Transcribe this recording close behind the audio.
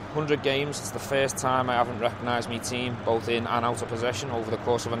100 games. It's the first time I haven't recognised my team, both in and out of possession, over the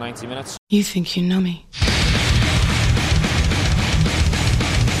course of a 90 minutes. You think you know me?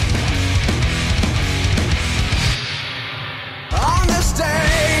 On this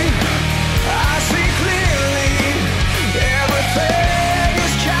day, I see clearly everything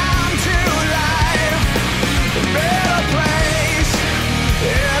has come to life. A better place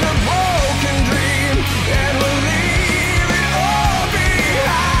in a broken dream, and we'll leave it all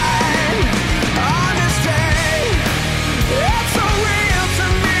behind. On this day, it's so real to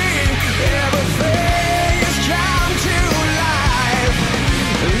me. Everything has come to life.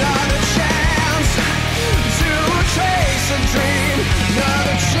 Another chance to chase a dream.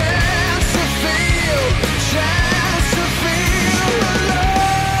 Another chance to feel alive.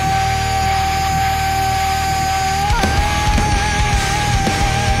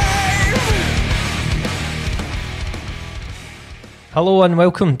 Hello and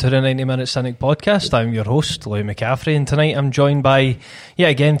welcome to the 90 Minute Cynic podcast. I'm your host, Louis McCaffrey, and tonight I'm joined by, yet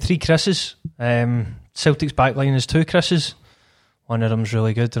again, three Chris's. Celtic's backline is two Chris's. One of them's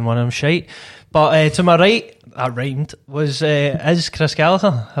really good and one of them's shite. But to my right, that rhymed, is Chris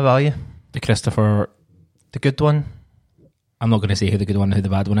Gallagher. How are you? The Christopher. The good one. I'm not going to say who the good one and who the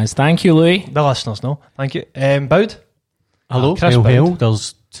bad one is. Thank you, Louis. The listeners know. Thank you. Boud. Hello, Chris hail, Boud. hail.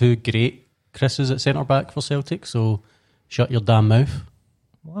 There's two great Chris's at centre back for Celtic, so shut your damn mouth.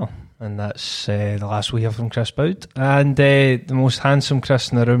 Wow. And that's the last we hear from Chris Boud. And the most handsome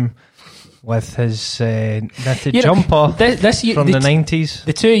Chris in the room with his knitted jumper from the 90s.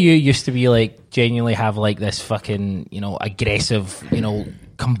 The two of you used to be like, genuinely have like this fucking, aggressive,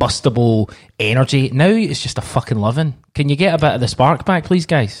 combustible energy. Now it's just a fucking loving. Can you get a bit of the spark back, please,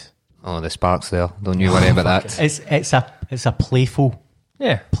 guys? Oh, the spark's there. Don't you worry about that. It's a playful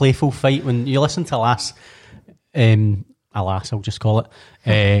fight. When you listen to Alas, I'll just call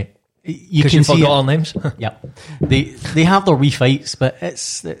it. You can see forgot our names. Yep, they have their wee fights, but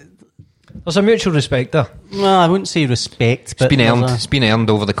there's a mutual respect there. Well, I wouldn't say respect, but It's been earned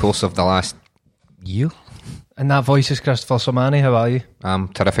over the course of the last year. And that voice is Christopher Somani. How are you? I'm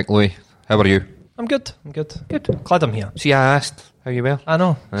terrific, Louis. How are you? I'm good. Glad I'm here. See, I asked how you were. I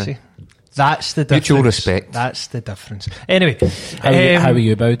know. See, that's the difference. Mutual respect. That's the difference. Anyway, How are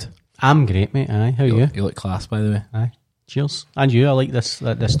you, Boud? I'm great, mate. Aye, how are you? You look class, by the way. Aye, cheers. And you? I like this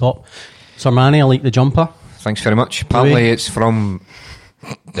top. Sir Manny, I like the jumper. Thanks very much. Apparently, it's from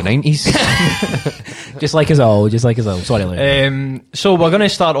the 90s. Just like us all. Sorry, Louis. so we're going to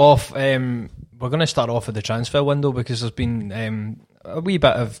start off. We're going to start off with the transfer window because there's been a wee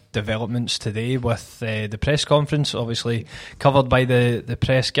bit of developments today with the press conference, obviously covered by the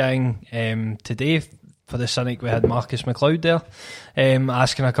press gang today. For the Cynic, we had Marcus McLeod there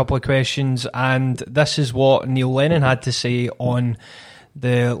asking a couple of questions, and this is what Neil Lennon had to say on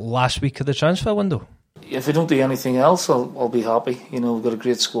the last week of the transfer window. If we don't do anything else, I'll be happy. We've got a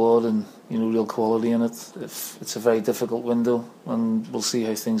great squad and real quality in it. It's a very difficult window, and we'll see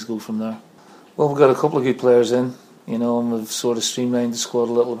how things go from there. Well, we've got a couple of good players in, and we've sort of streamlined the squad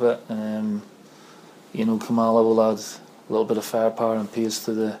a little bit. Kamala will add a little bit of firepower and pace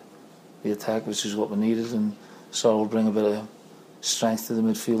to the attack, which is what we needed, and Sarr will bring a bit of strength to the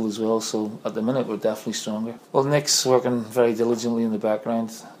midfield as well. So at the minute we're definitely stronger. Well, Nick's working very diligently in the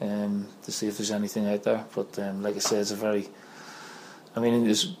background to see if there's anything out there, but like I said, it's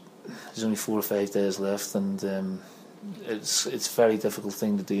there's only 4 or 5 days left, and it's a very difficult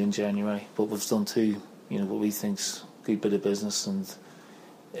thing to do in January, but we've done two what we think's a good bit of business, and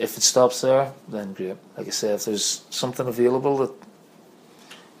if it stops there, then great. Like I said, if there's something available that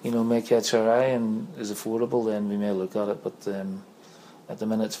may catch our eye and is affordable, then we may look at it, but at the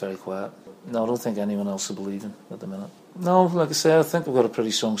minute it's very quiet. No, I don't think anyone else will believe in at the minute. No, like I said, I think we've got a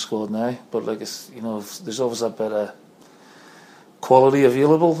pretty strong squad now, but if there's always that bit of quality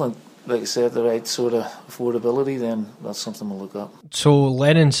available, and like I said, the right sort of affordability, then that's something we'll look at. So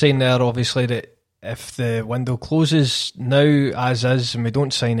Lennon's saying there, obviously, that if the window closes now as is and we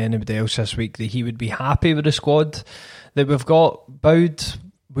don't sign anybody else this week, that he would be happy with the squad that we've got. Boud,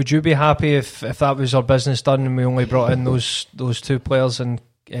 would you be happy if that was our business done and we only brought in those two players and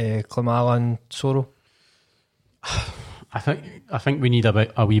Klimala and Soro? I think we need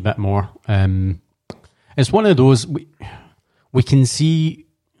a wee bit more. It's one of those we can see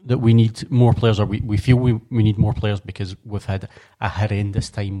that we need more players, or we feel we need more players because we've had a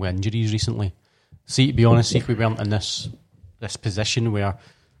horrendous time with injuries recently. See, to be honest, if we weren't in this position where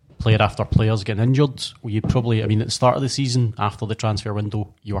player after player's getting injured, you'd probably, at the start of the season, after the transfer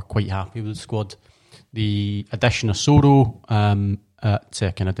window, you were quite happy with the squad. The addition of Soro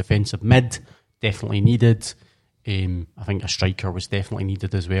at kind of defensive mid, definitely needed. I think a striker was definitely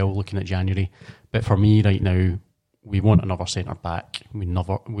needed as well, looking at January. But for me right now, we want another centre-back. We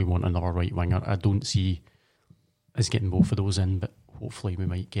want another right winger. I don't see us getting both of those in, but hopefully we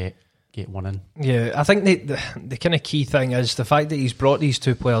might get one in. Yeah, I think the kind of key thing is the fact that he's brought these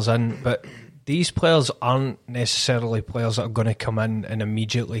two players in, but these players aren't necessarily players that are going to come in and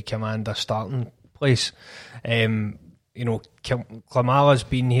immediately command a starting place. Klamala's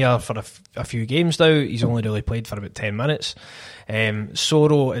been here for a few games now. He's only really played for about 10 minutes.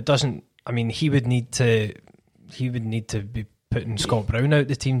 Soro, it doesn't. I mean, he would need to be putting Scott Brown out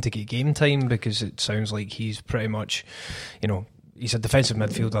the team to get game time, because it sounds like he's pretty much, he's a defensive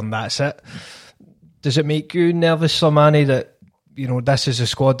midfielder and that's it. Does it make you nervous, Sir Manny, that this is a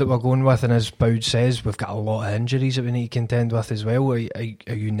squad that we're going with, and as Bowd says, we've got a lot of injuries that we need to contend with as well? Are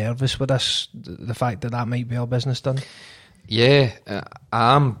you nervous with this, the fact that might be our business done? Yeah,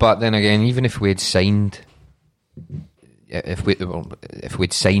 I am. But then again, even if we'd signed, if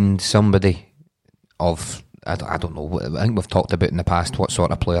we'd signed somebody of, I don't know, I think we've talked about in the past what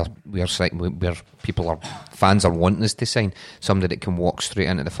sort of player where fans are wanting us to sign, somebody that can walk straight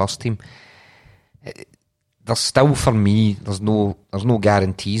into the first team. There's still, for me, there's no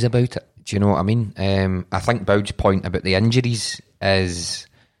guarantees about it. Do you know what I mean? I think Bowd's point about the injuries is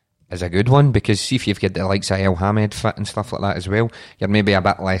a good one, because see, if you've got the likes of El Hamed fit and stuff like that as well, you're maybe a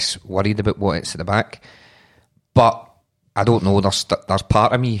bit less worried about what it's at the back. But I don't know, there's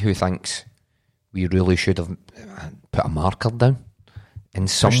part of me who thinks we really should have put a marker down in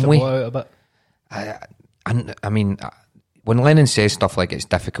some way. Out a bit. I mean, when Lennon says stuff like it's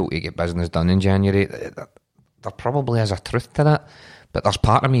difficult to get business done in January, there probably is a truth to that. But there's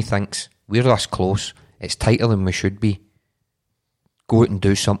part of me thinks we're this close, it's tighter than we should be. Go out and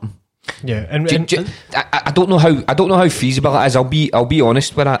do something. Yeah, I don't know how feasible it is. I'll be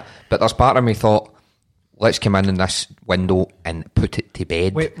honest with that. But there's part of me thought, let's come in this window and put it to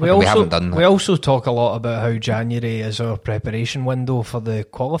bed. We haven't done that. We also talk a lot about how January is our preparation window for the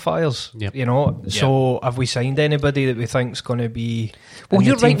qualifiers. Yep. So have we signed anybody that we think is going to be? Well,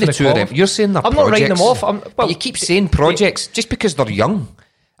 you're writing the two of them. You're saying they're I'm projects. not writing them off. But you keep saying projects just because they're young.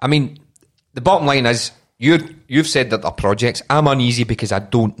 I mean, the bottom line is you've said that they're projects. I'm uneasy because I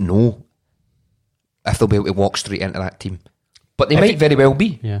don't know if they'll be able to walk straight into that team. But they might very well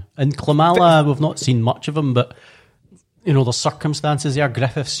be. Yeah. And Klamala, we've not seen much of him, but the circumstances there,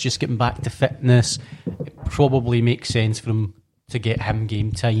 Griffiths just getting back to fitness, it probably makes sense for him to get him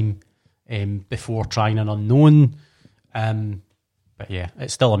game time before trying an unknown. But yeah,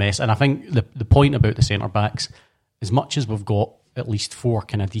 it's still a mess. And I think the point about the centre-backs, as much as we've got at least 4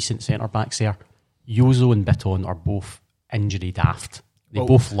 kind of decent centre-backs there, Yozo and Bitton are both injury daft. They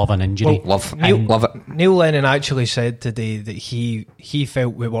both love an injury. Love it. Neil Lennon actually said today that he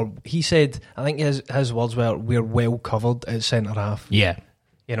felt he said, I think his words were, we're well covered at centre half. Yeah.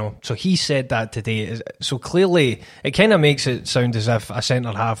 So he said that today. So clearly it kind of makes it sound as if a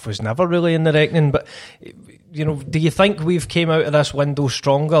centre half was never really in the reckoning. But do you think we've came out of this window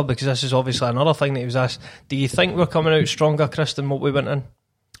stronger? Because this is obviously another thing that he was asked. Do you think we're coming out stronger, Chris, than what we went in?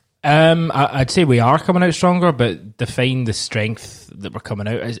 I'd say we are coming out stronger, but define the strength that we're coming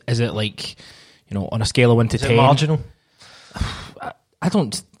out. Is it like, on a scale of 1 to 10? Marginal? I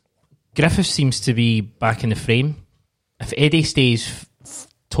don't. Griffiths seems to be back in the frame. If Eddie stays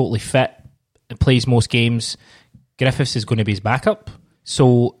totally fit and plays most games, Griffiths is going to be his backup.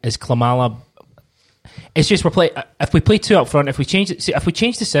 So is Klamala. It's just if we play 2 up front, if we change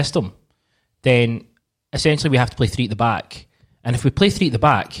the system, then essentially we have to play 3 at the back. And if we play 3 at the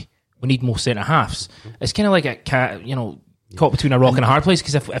back, we need more centre halves. It's kind of like caught between a rock and a hard place,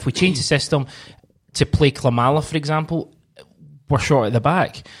 because if we change the system to play Klamala, for example, we're short at the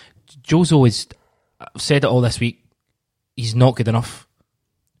back. Jozo is, I've said it all this week, he's not good enough.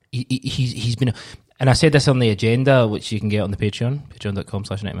 He's been, and I said this on the agenda, which you can get on the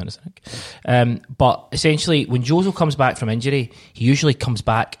patreon.com/90minutes. But essentially, when Jozo comes back from injury, he usually comes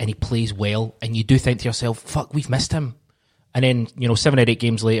back and he plays well, and you do think to yourself, fuck, we've missed him. And then, 7 or 8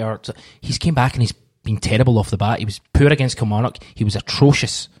 games later, he's came back and he's been terrible off the bat. He was poor against Kilmarnock. He was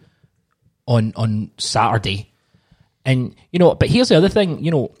atrocious on Saturday. And, but here's the other thing.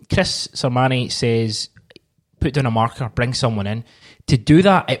 Chris Sermani says, put down a marker, bring someone in. To do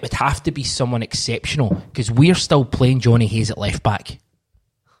that, it would have to be someone exceptional, because we're still playing Johnny Hayes at left back.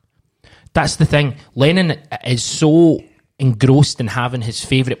 That's the thing. Lennon is so engrossed in having his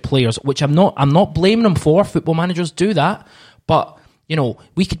favourite players, which I'm not blaming him for. Football managers do that, but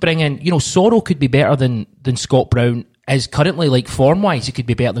we could bring in, Soro could be better than Scott Brown is currently, like form wise, he could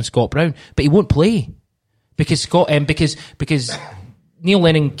be better than Scott Brown, but he won't play because Neil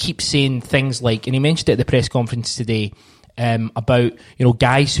Lennon keeps saying things like, and he mentioned it at the press conference today, about,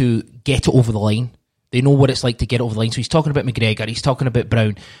 guys who get it over the line. They know what it's like to get it over the line. So he's talking about McGregor, he's talking about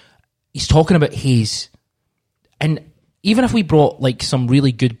Brown, he's talking about Hayes. And even if we brought like some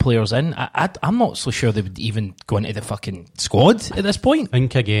really good players in, I'm not so sure they would even go into the fucking squad at this point. I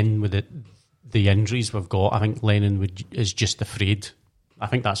think again with the injuries we've got, I think Lennon is just afraid. I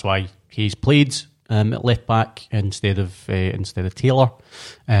think that's why he's played at left back instead of Taylor.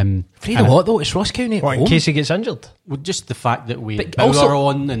 Afraid of what though? It's Ross County at What, in home. case he gets injured? Well, just the fact that we But Bauer also-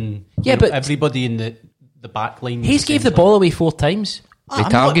 on and but everybody in the back line. Hayes gave the ball away 4 times.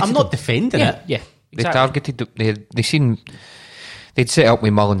 I'm not defending it. Yeah. They Exactly. targeted. They'd set up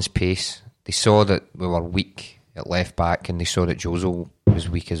with Mullen's pace. They saw that we were weak at left back, and they saw that Josel was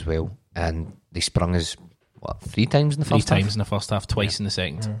weak as well, and they sprung us 3 times in the 3 first half? times in the first half, twice in the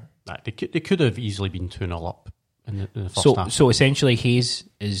second. They could have easily been 2-0 up in the first half. So essentially, Hayes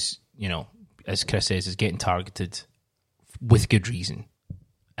is, as Chris says, is getting targeted with good reason,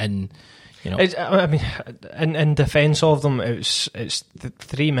 and I mean, in defence of them, it's the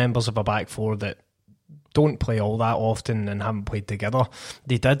 3 members of a back 4 that don't play all that often and haven't played together.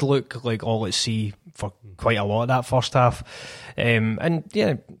 They did look like all at sea for quite a lot of that first half, and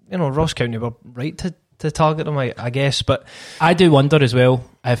yeah, Ross County were right to target them, I guess. But I do wonder as well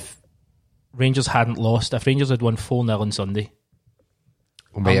if Rangers hadn't lost, if Rangers had won 4-0 on Sunday.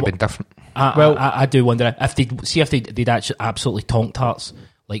 It might have been different. I do wonder if they'd actually absolutely tonked Hearts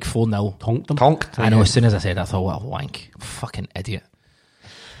like 4-0. Tonked. I know. As soon as I said, I thought, what a wank, fucking idiot.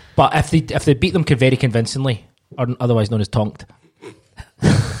 But if they beat them very convincingly, or otherwise known as tonked,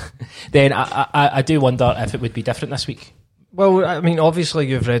 then I do wonder if it would be different this week. well, I mean, obviously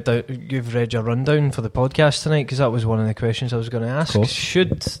you've read your rundown for the podcast tonight, because that was one of the questions I was going to ask.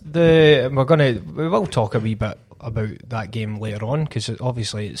 Should we will talk a wee bit about that game later on, because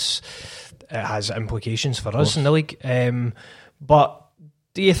obviously it has implications for us in the league. But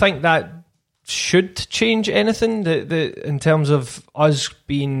do you think that should change anything in terms of us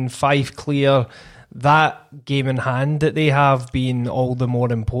being 5 clear, that game in hand that they have being all the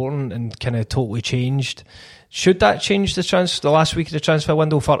more important and kind of totally changed? Should that change the last week of the transfer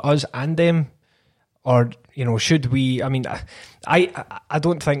window for us and them? Or, should we... I mean, I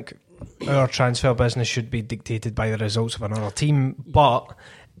don't think our transfer business should be dictated by the results of another team, but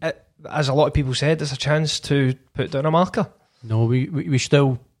as a lot of people said, it's a chance to put down a marker. No, we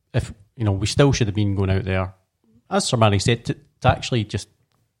still, we still should have been going out there, as Sir Manny said, to actually just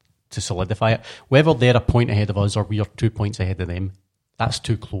to solidify it. Whether they're a point ahead of us or we are 2 points ahead of them, that's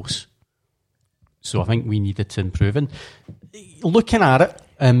too close. So I think we needed to improve. And looking at it,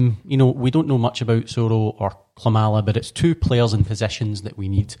 we don't know much about Soro or Klamala, but it's 2 players in positions that we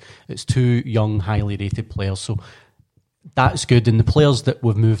need. It's 2 young, highly rated players. So that's good. And the players that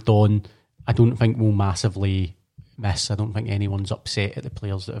we've moved on, I don't think will massively miss. I don't think anyone's upset at the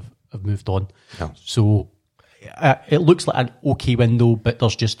players that have moved on. No. So it looks like an okay window, but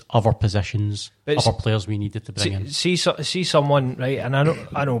there's just other positions, other players we needed to bring in. See someone, right? And I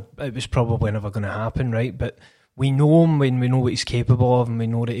know it was probably never going to happen, right? But we know him when we know what he's capable of, and we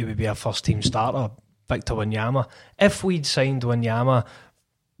know that he would be a first team starter, Victor Wanyama. If we'd signed Wanyama,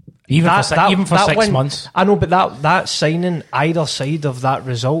 Even for 6 win, months. I know, but that signing, either side of that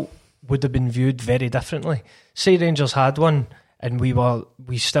result, would have been viewed very differently. Say Rangers had one, and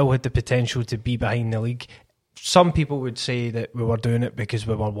we still had the potential to be behind the league. Some people would say that we were doing it because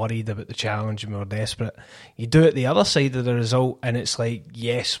we were worried about the challenge and we were desperate. You do it the other side of the result, and it's like,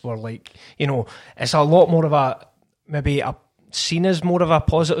 yes, we're like, it's a lot more of seen as more of a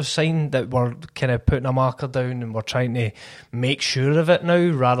positive sign that we're kind of putting a marker down and we're trying to make sure of it now,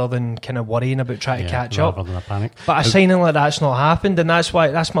 rather than kind of worrying about trying to catch up. Rather than a panic. But a signing like that's not happened, and that's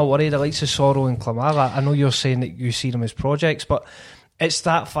my worry. The likes of Sorrow and Klamala, I know you're saying that you see them as projects, but it's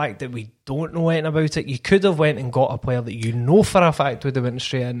that fact that we don't know anything about it. You could have went and got a player that for a fact would have went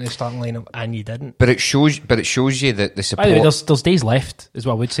straight into the starting lineup, and you didn't. But it shows you that the support. By the way, there's days left, is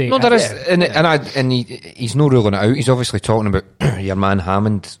what I would say. No, there is, and he's not ruling it out. He's obviously talking about your man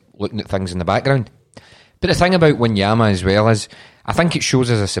Hammond looking at things in the background. But the thing about Wanyama as well is, I think it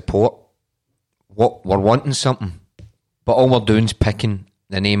shows as a support what we're wanting something, but all we're doing is picking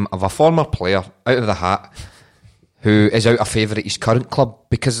the name of a former player out of the hat who is out of favour at his current club,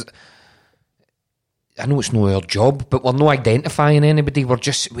 because I know it's not our job, but we're not identifying anybody.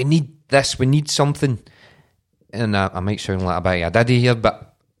 We need this, we need something. And I might sound like a bit of a daddy here,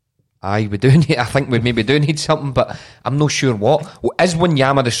 but I think we maybe do need something, but I'm not sure what. Is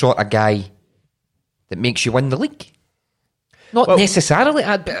Wanyama the sort of guy that makes you win the league? Not necessarily.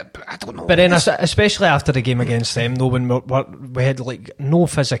 I don't know. But then, especially after the game against them, though, when we had like no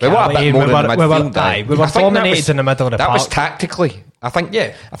physicality, We were a bit more in the midfield, we were I think dominated in the middle of the that park. was tactically. I think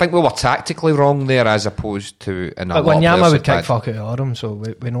we were tactically wrong there, as opposed to in a But lot of Wanyama players would had kick fuck out of Aram, so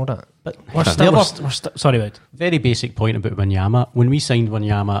we know that. But Sorry, Wood. very basic point about Wanyama. When we signed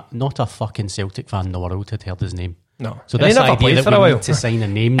Wanyama, not a fucking Celtic fan in the world had heard his name. No, So and he this never idea played that for a we while. need to sign a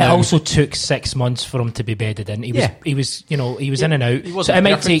name It now. also took 6 months for him to be bedded in. He was in and out. he So wasn't it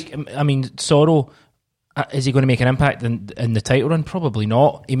might perfect. take. I mean, Sorrow. Is he going to make an impact in the title run? Probably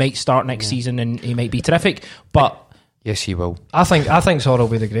not. He might start next season and he might be terrific, but Yes, he will. I think Sorrell will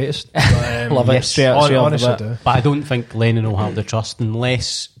be the greatest. Love it. Straight off the honestly bat. do. But I don't think Lennon will have the trust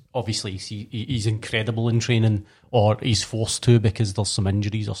unless, obviously, he's incredible in training or he's forced to because there's some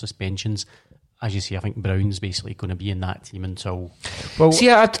injuries or suspensions. As you see, I think Brown's basically going to be in that team until... Well,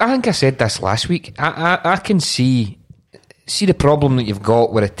 See, I think I said this last week. I can see the problem that you've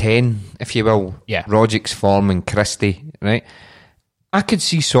got with a 10, if you will. Yeah. Rodgick's form and Christie, right? I could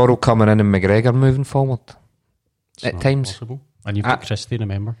see Sorrow coming in and McGregor moving forward it's at not times. possible. And you've got Christie,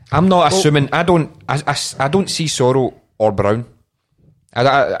 remember? I'm not assuming. I don't see Sorrow or Brown.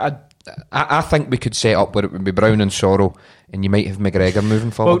 I think we could set up where it would be Brown and Sorrow, and you might have McGregor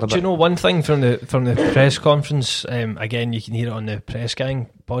moving forward well, a do you bit. know one thing from the press conference? Again, you can hear it on the Press Gang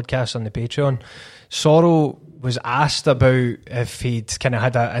podcast on the Patreon. Sorrow was asked about if he'd kind of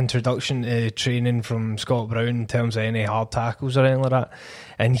had an introduction to training from Scott Brown in terms of any hard tackles or anything like that,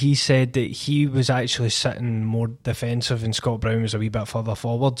 and he said that he was actually sitting more defensive and Scott Brown was a wee bit further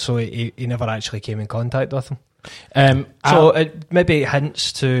forward, so he never actually came in contact with him. So it maybe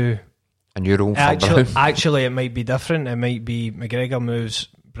hints to A new role for Brown. actually it might be different. It might be McGregor moves,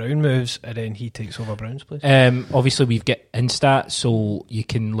 Brown moves, and then he takes over Brown's place. Obviously, we've got Instat, so you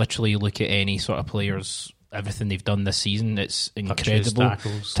can literally look at any sort of players, everything they've done this season. It's incredible.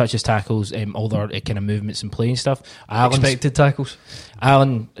 Touches, tackles, all their kind of movements and play and stuff. Expected tackles.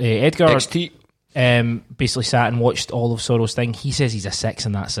 Edgar XT. basically sat and watched all of Sorrow's thing. He says he's a 6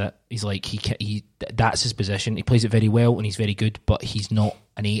 and that's it. He's like he that's his position. He plays it very well and he's very good, but he's not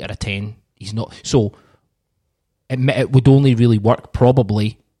an 8 or a 10. He's not. So it would only really work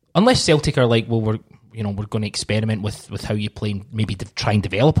probably unless Celtic are like, well, we're going to experiment with how you play and maybe try and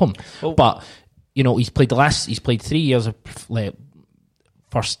develop him. But he's played 3 years of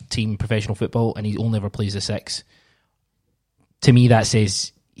first team professional football and he only ever plays the 6. To me, that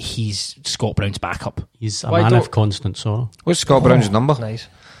says he's Scott Brown's backup. He's a man of constant sorrow. What's Scott Brown's number? Nice.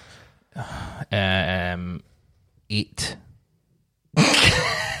 8.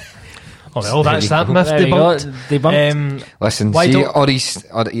 Oh well, that's that myth There you go. debunked. Listen, Why see don't- all these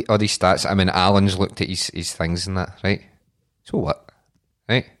stats. I mean, Alan's looked at his things and that, right? So what,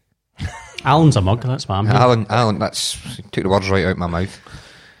 right? Alan's a mug, that's what I'm hearing. Alan, that's took the words right out of my mouth.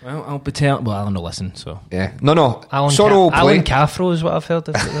 Well, I'll be telling. Well, Alan will listen. So Yeah, no. Alan, Sorrow will play. Alan Caffro is what I've heard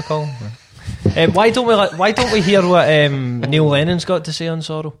that's what they call him. Why don't we hear what Neil Lennon's got to say on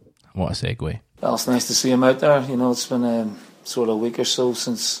Sorrow? what a segue. Well, it's nice to see him out there. It's been sort of a week or so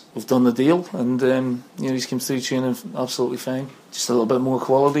since we've done the deal, and he's come through training absolutely fine. Just a little bit more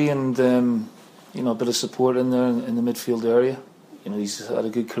quality and a bit of support in there in the midfield area. He's had a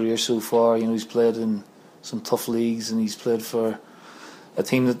good career so far. He's played in some tough leagues and he's played for a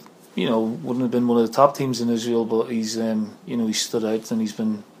team that wouldn't have been one of the top teams in Israel, but he's he stood out and he's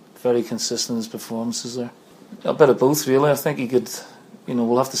been very consistent in his performances there. A bit of both really. I think he could.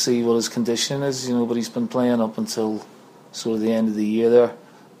 We'll have to see what his condition is. But he's been playing up until sort of the end of the year there.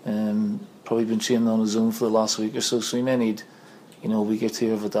 Probably been training on his own for the last week or so. So he may need a week or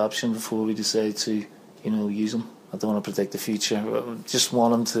two of adaptation before we decide to use him. I don't want to predict the future. I just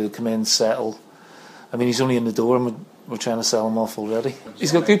want him to come in, settle. I mean, he's only in the door and we're trying to sell him off already.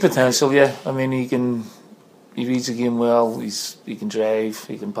 He's got good potential, yeah. I mean, he reads the game well. He can drive,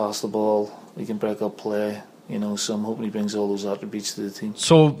 he can pass the ball, he can break up play. So I'm hoping he brings all those attributes to the team.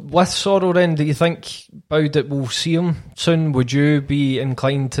 So with Sorrow then, do you think, Boud, that we'll see him soon? Would you be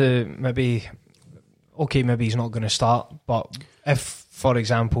inclined to maybe he's not going to start, but if, for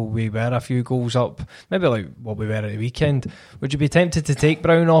example, we were a few goals up, maybe like what we were at the weekend, would you be tempted to take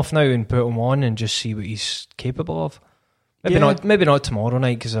Brown off now and put him on and just see what he's capable of? Maybe not tomorrow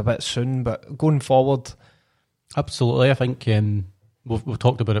night because it's a bit soon, but going forward. Absolutely. I think we've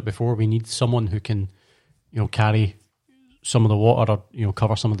talked about it before. We need someone who can carry some of the water or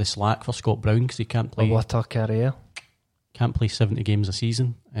cover some of the slack for Scott Brown because he can't play. What a career. Can't play 70 games a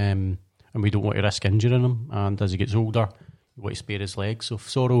season, and we don't want to risk injuring him. And as he gets older, we want to spare his legs. So if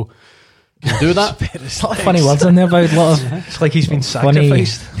Sorrow can do that, A lot of funny words in there about a lot of It's like he's been funny,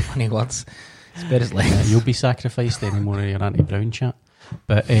 sacrificed. funny words. Spread his legs. You'll be sacrificed anymore of your anti-Brown chat.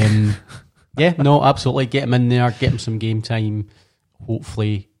 But yeah, no, absolutely. Get him in there, get him some game time.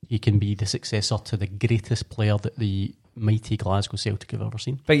 Hopefully he can be the successor to the greatest player that the mighty Glasgow Celtic have ever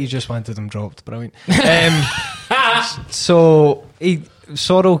seen. But you just wanted him dropped. Brilliant. So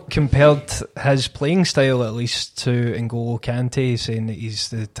Sorrell compared his playing style at least to N'Golo Kante, saying that he's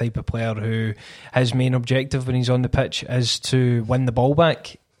the type of player who his main objective when he's on the pitch is to win the ball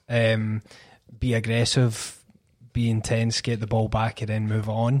back, be aggressive, be intense, get the ball back and then move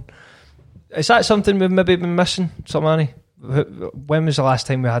on. Is that something we've maybe been missing, Salmani? When was the last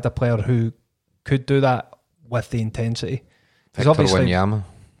time we had a player who could do that with the intensity? Victor Wanyama.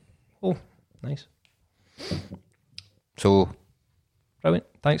 Oh, nice. So, brilliant.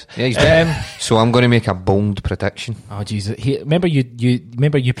 Thanks. yeah, he's dead. So I'm going to make a bold prediction. Oh Jesus! Remember you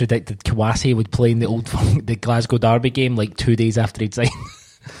predicted Kawasi would play in the Glasgow Derby game like 2 days after he'd signed.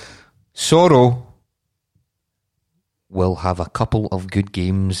 Sorrow will have a couple of good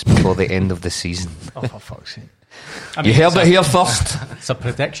games before the end of the season. Oh, for fuck's sake. You heard it here first. It's a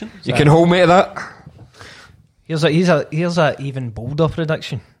prediction. You can hold me to that. Here's a even bolder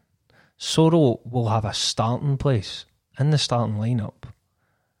prediction. Sorrow will have a starting place in the starting lineup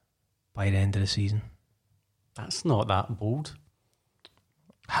by the end of the season. That's not that bold.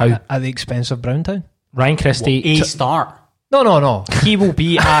 How? At the expense of Browntown? Ryan Christie. A start. No. He will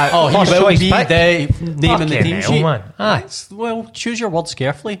be at He first will choice be pick. the name in the Fucking team hell, sheet. man. Aye. Well, choose your words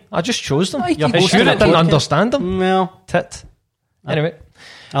carefully. I just chose them. You're I hosting sure a I didn't podcast. understand them. Well, Tit. Anyway,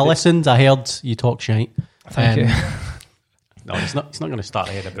 I listened, I heard you talk shite. thank you. No, he's not going to start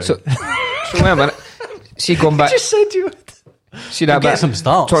ahead of Brown. So wait a minute. See, going back. said you would. See that Get bit. some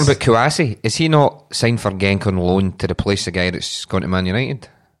starts. Talking about Kouassi, is he not signed for Genk on loan to replace the guy that's gone to Man United?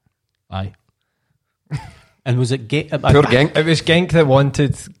 Aye. And was it Poor Genk. It was Genk that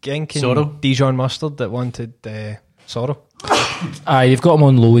wanted Genk and Sorrow? Dijon Mustard that wanted Sorrow. Aye, they've got him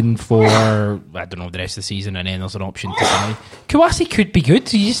on loan for I don't know the rest of the season, and then there's an option to buy. Kawasi could be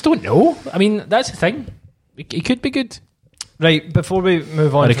good. You just don't know. I mean, that's the thing. He could be good. Right, before we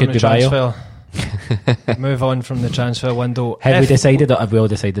move Or on it from could the be Bayo. transfer, move on from the transfer window. Have we decided, or have we all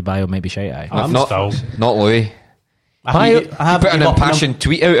decided Bayo maybe shite? Aye. I'm not, still. not Louis. I He put an impassioned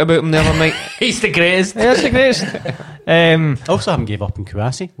tweet out about him the other night. He's the greatest. Yeah, that's the greatest. I also haven't gave up on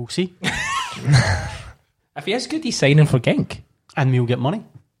Kouassi. We'll see. If he is good, he's signing for Genk. And we'll get money.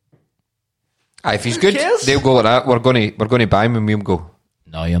 Aye, if he's good, they'll go like that. We're going to buy him and we'll go,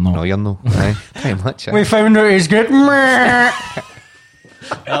 No, you're not. no, you're no. Aye, pretty much. Aye. found out he's good.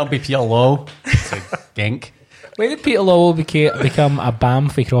 That'll be Peter Lowe. It's a Genk. Why did Peter Lowell become a BAM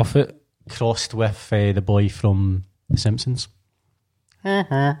for Crawford? Crossed with the boy from The Simpsons.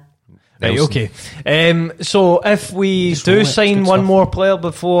 Right, Nelson. okay. So if we Just roll do it, sign good one stuff. more player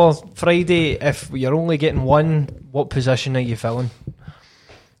before Friday, if you're only getting one, what position are you filling?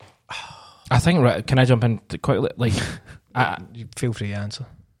 I think. Right, can I jump in quickly? Like, Feel free to answer.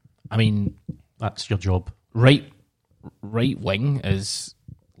 I mean, That's your job. right wing is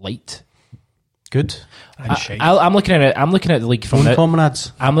light. Good. I'm looking at it. I'm looking at the league from Phone it.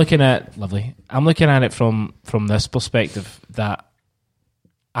 comrades. I'm looking at lovely. I'm looking at it from this perspective that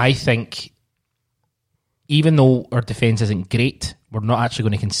I think even though our defence isn't great, we're not actually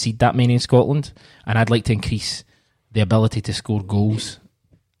going to concede that many in Scotland, and I'd like to increase the ability to score goals,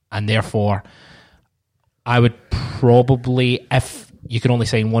 and therefore I would probably, if you can only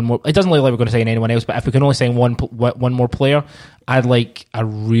sign one more, it doesn't look like we're going to sign anyone else, but if we can only sign one more player, I'd like a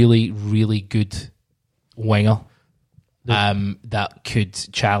really, really good winger that could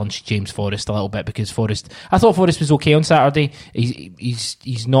challenge James Forrest a little bit, because I thought Forrest was okay on Saturday.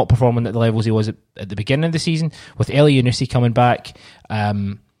 He's not performing at the levels he was at the beginning of the season. With Elie Yunusi coming back,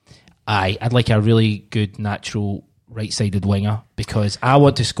 I'd like a really good natural right-sided winger, because I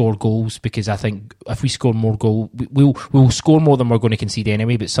want to score goals, because I think if we score more goals, we'll score more than we're going to concede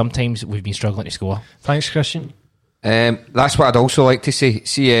anyway, but sometimes we've been struggling to score. Thanks, Christian. That's what I'd also like to say.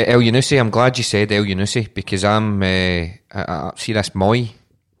 See, El Yunusi, I'm glad you said El Yunusi, because I see this Moy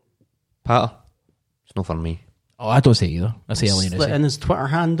patter. It's not for me. Oh, I don't say either. I say Elie In Yunusi. his Twitter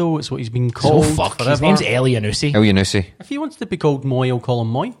handle, it's what he's been Oh, called. fuck. forever. His name's Elie Yunusi. El Yunusi. If he wants to be called Moy, I'll call him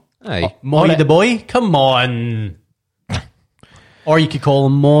Moy. Aye. Moy the boy? Come on. Or you could call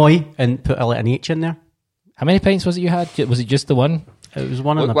him Moy and put an H in there. How many pints was it you had? Was it just the one? It was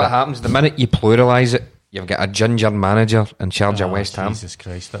one in Look a what bit. happens the minute you pluralise it. You've got a ginger manager in charge of Oh, West Ham. Jesus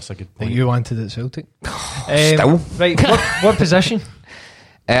Christ, that's a good That point. you wanted at Celtic. Still. Right, what position?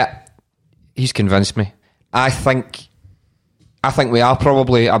 He's convinced me. I think we are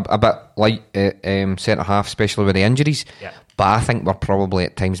probably a bit light at centre half, especially with the injuries. Yeah. but I think we're probably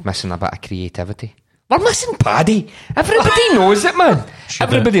at times missing a bit of creativity. We're missing Paddy. Everybody knows it, man.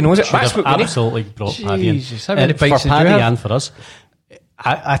 Everybody knows it. That's what we need. Absolutely brought Paddy in. Jesus, how many For pints did you Paddy have? and for us,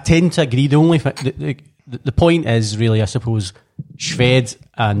 I tend to agree. The only the point is really, I suppose, Shved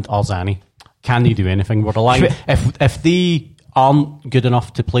and Arzani. Can they do anything? We're relying. If they aren't good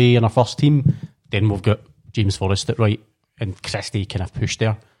enough to play in our first team, then we've got James Forrest at right and Christie kind of pushed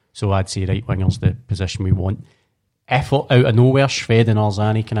there. So I'd say right winger's the position we want. If out of nowhere Shved and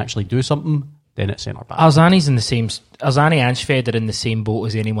Arzani can actually do something, then it's centre back. Arzani and Shved are in the same boat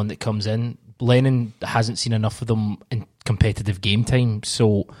as anyone that comes in. Lennon hasn't seen enough of them in competitive game time,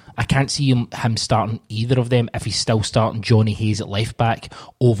 so I can't see him starting either of them if he's still starting Johnny Hayes at left back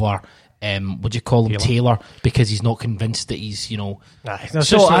over what do you call him, Taylor, because he's not convinced that he's,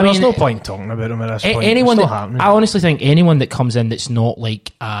 There's no point talking about him at this point. I honestly think anyone that comes in that's not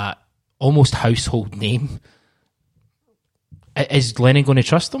like almost household name, is Lennon going to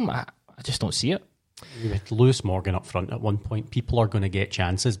trust them? I just don't see it. With Lewis Morgan up front at one point, people are going to get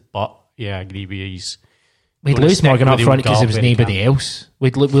chances, but yeah, I agree with you. We'd Lewis Morgan up front because there was nobody else. We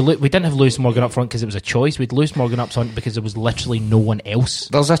didn't have Lewis Morgan up front because it was a choice. We'd Lewis Morgan up front because there was literally no one else.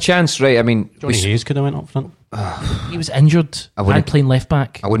 There's a chance, right? I mean, Johnny Hayes could have went up front. He was injured and playing left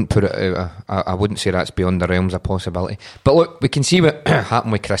back. I wouldn't put it out. I wouldn't say that's beyond the realms of possibility. But look, we can see what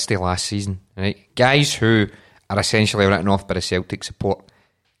happened with Christie last season. Right, guys who are essentially written off by the Celtic support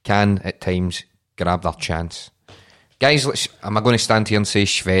can at times grab their chance. Guys, am I going to stand here and say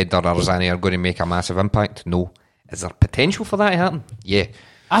Shved or Arzani are going to make a massive impact? No. Is there potential for that to happen? Yeah.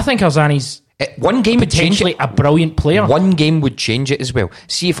 I think Arzani's one game potentially a brilliant player. One game would change it as well.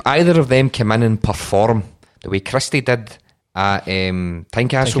 See if either of them came in and perform the way Christie did at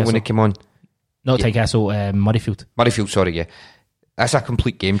Tynecastle when he came on. Not Tynecastle, Murrayfield. Murrayfield, sorry, yeah. That's a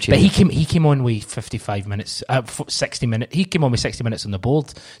complete game changer. But he came on with 55 minutes, 60 minutes. He came on with 60 minutes on the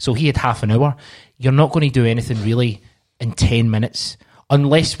board, so he had half an hour. You're not going to do anything really in 10 minutes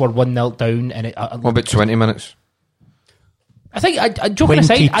unless we're 1-0 down. And what about 20 minutes? I think, joking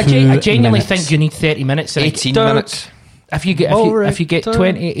aside, I genuinely think you need 30 minutes. 18 minutes. If you get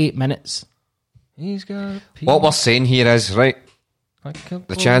 28 minutes, he's got what we're saying here is right.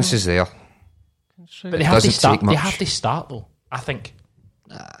 The chance is there, but they have to start. They have to start though. I think.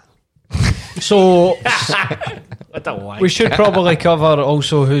 So we should probably cover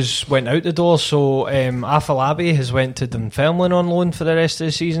also who's went out the door. So Afalabi has went to Dunfermline on loan for the rest of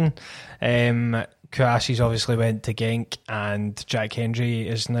the season. Kouassi's obviously went to Genk, and Jack Hendry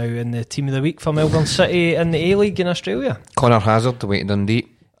is now in the team of the week for Melbourne City in the A-League in Australia. Connor Hazard away to Dundee.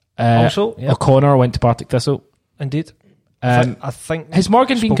 Also, yeah. O'Connor went to Partick Thistle. Indeed. I think has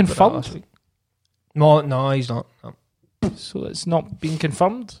Morgan been confirmed? No, he's not. No. So it's not been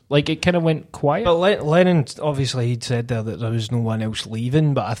confirmed. Like it kind of went quiet. But Lennon obviously he'd said there that there was no one else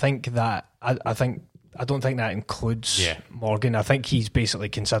leaving. But I think that I don't think that includes Morgan. I think he's basically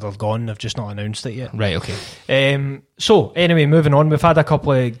considered gone. They've just not announced it yet. Right. Okay. So anyway, moving on. We've had a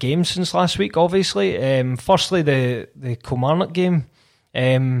couple of games since last week. Obviously, firstly the Kilmarnock game.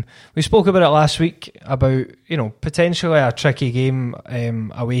 We spoke about it last week about potentially a tricky game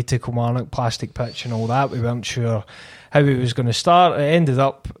away to Kilmarnock, plastic pitch and all that. We weren't sure how it was going to start. It ended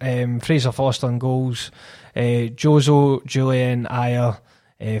up Fraser Foster on goals, Jozo, Julian, Ayer,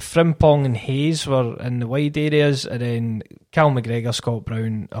 Frimpong and Hayes were in the wide areas, and then Cal McGregor, Scott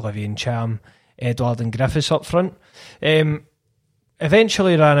Brown, Olivier Cham, Edouard and Griffiths up front.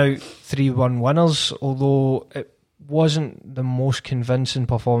 Eventually ran out 3-1 winners, although it wasn't the most convincing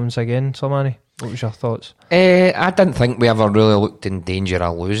performance again. So, Manny, what was your thoughts? I didn't think we ever really looked in danger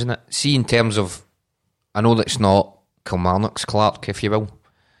of losing it. See, in terms of, I know that it's not Kilmarnock's Clark, if you will,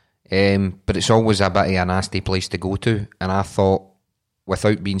 but it's always a bit of a nasty place to go to, and I thought,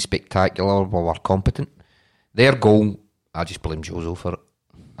 without being spectacular, we were competent. Their goal, I just blame Jozo for it.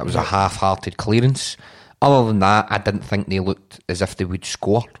 It was a half-hearted clearance. Other than that, I didn't think they looked as if they would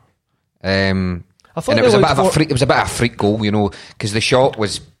score. I thought it was a bit of a freak. It was a bit of a freak goal, because the shot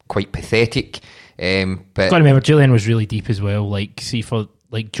was quite pathetic. But got to remember, Julian was really deep as well. Like, see, for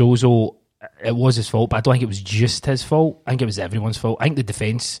like Jozo, it was his fault, but I don't think it was just his fault. I think it was everyone's fault. I think the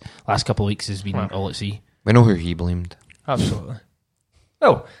defence last couple of weeks has been all at sea. We know who he blamed. Absolutely.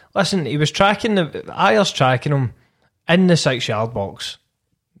 Well, listen, he was tracking Ayer's tracking him in the 6-yard box,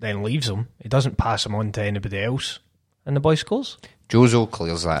 then leaves him. He doesn't pass him on to anybody else, and the boy scores. Jozo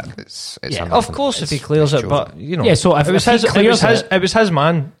clears that. It's of course, if he clears it, but so if it was his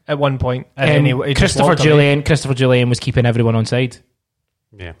man at one point. Christopher Julian was keeping everyone on side.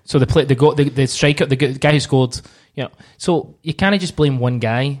 Yeah. So the striker, the guy who scored, You know, so you can't just blame one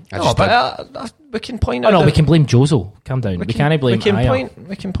guy. No, but we can point. Oh out no, the- we can blame Jozo. Calm down. We can't blame. We can Ayer. point.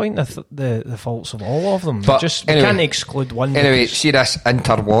 We can point the faults of all of them. But we anyway- can't exclude one. Anyway, because- see this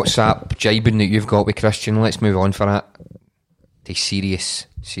inter WhatsApp jibing that you've got with Christian. Let's move on for that. To serious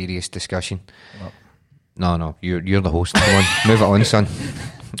discussion. No, you're the host. Come on, move it on, son.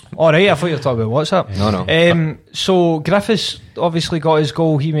 all right, I thought you were talking about WhatsApp. No. So Griffiths obviously got his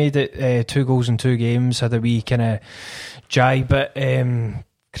goal. He made it 2 goals in 2 games. Had a wee kind of jibe, but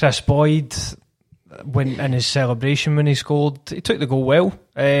Chris Boyd, when in his celebration when he scored, he took the goal well.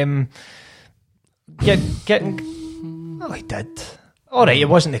 Getting, well, he did. All right, it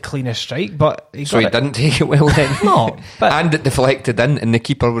wasn't the cleanest strike, but he So he got it. didn't take it well then. No, but And it deflected in, and the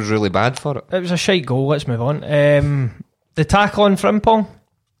keeper was really bad for it. it was a shite goal. Let's move on. The tackle on Frimpong.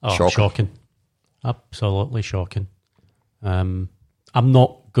 Oh, shocking. Absolutely shocking. I'm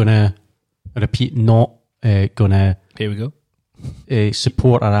not gonna repeat. Not gonna Here we go.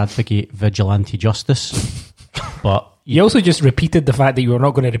 support or advocate vigilante justice, but You also just repeated the fact that you were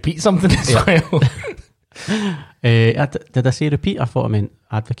not going to repeat something as well. did I say repeat? I thought I meant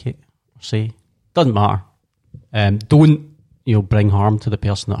advocate. Say doesn't matter. Don't bring harm to the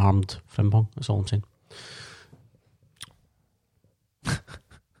person that harmed Frimpong. That's all I'm saying.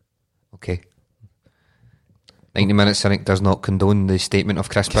 Okay. 90 Minutes Cynic does not condone the statement of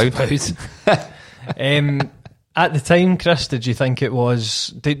Chris Boud. At the time, Chris, did you think it was?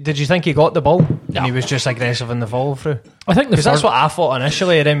 Did you think he got the ball and he was just aggressive in the follow through? I think Because that's what I thought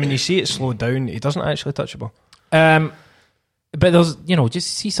initially. And then when you see it slowed down, he doesn't actually touch the ball. But there's, just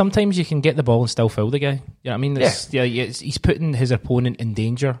see, sometimes you can get the ball and still foul the guy. You know what I mean? He's putting his opponent in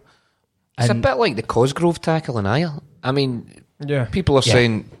danger. It's a And- bit like the Cosgrove tackle in Ayer. I mean, Yeah. people are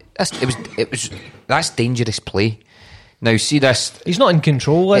saying that's dangerous play. Now, see this. He's not in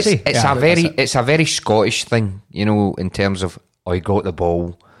control, is he? It's a very Scottish thing, in terms of I got the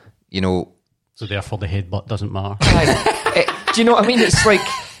ball, So therefore, the headbutt doesn't matter. do you know what I mean? It's like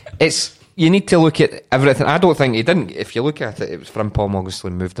you need to look at everything. I don't think he didn't. If you look at it, it was Frimpong obviously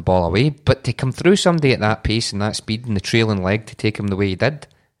moved the ball away, but to come through somebody at that pace and that speed and the trailing leg to take him the way he did,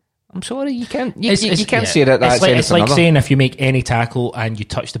 I'm sorry, you can't. You can't say that. That's it's like another. saying if you make any tackle and you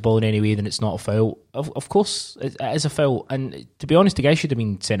touch the ball in any way, then it's not a foul. Of course, it is a foul. And to be honest, the guy should have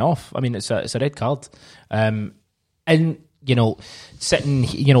been sent off. I mean, it's a red card. And sitting,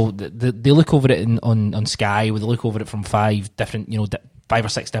 they look over it on Sky. They look over it from 5 different, 5 or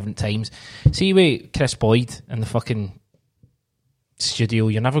 6 different times. See, with Chris Boyd in the fucking studio,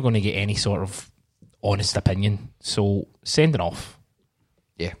 you're never going to get any sort of honest opinion. So send it off.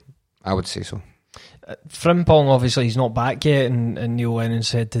 Yeah, I would say so. Frimpong, obviously, he's not back yet, and Neil Lennon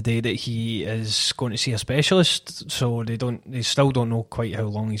said today that he is going to see a specialist. So they still don't know quite how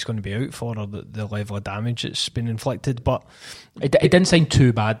long he's going to be out for, or the level of damage that's been inflicted. But It didn't sound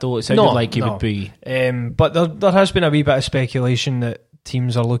too bad though. It sounded like he would be. But there has been a wee bit of speculation that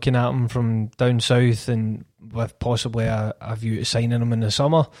teams are looking at him from down south, and with possibly a view to signing him in the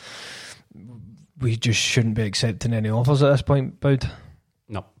summer. We just shouldn't be accepting any offers at this point, Boud.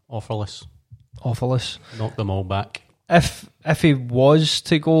 No, offerless. Offerless. Knock them all back. If he was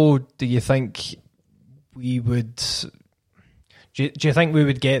to go, do you think we would? Do you think we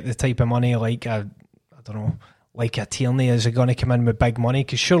would get the type of money like I don't know, like a Tierney? Is it going to come in with big money?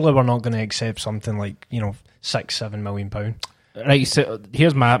 Because surely we're not going to accept something like £6-7 million. Right, so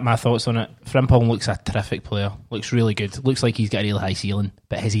here's my thoughts on it. Frimpong looks a terrific player. Looks really good. Looks like he's got a really high ceiling.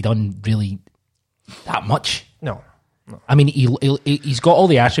 But has he done really that much? No. I mean, he's got all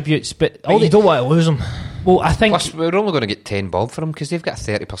the attributes, but You don't want to lose him. well, I think. Plus, we're only going to get 10 bob for him because they've got a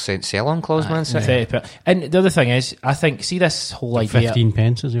 30% sell-on clause, Man City. And the other thing is, I think, see this whole idea. 15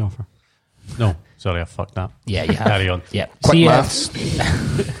 pence is the offer. No, sorry, I fucked that. Yeah, you have. Carry on. Yeah, Quick see, maths.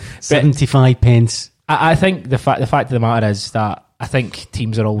 75 pence. I think the fact of the matter is that I think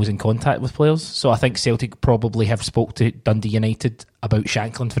teams are always in contact with players. So I think Celtic probably have spoke to Dundee United about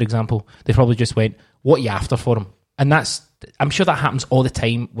Shankland, for example. They probably just went, "What are you after for him?" And I'm sure that happens all the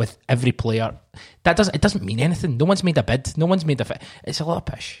time with every player. It doesn't mean anything. No one's made a bid. No one's made a fit. It's a lot of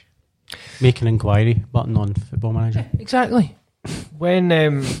pish. Make an inquiry button on Football Manager. Exactly.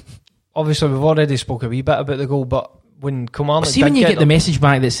 When obviously we've already spoke a wee bit about the goal, but when Kilmarnock See, when you get the message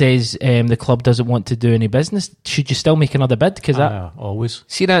back that says the club doesn't want to do any business, should you still make another bid? Because that always.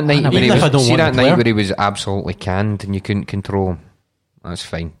 See that night Even where he if I don't was, see want that the night player. where he was absolutely canned and you couldn't control him. That's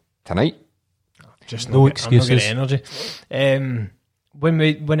fine. Tonight, just no I'm not getting excuses. energy. When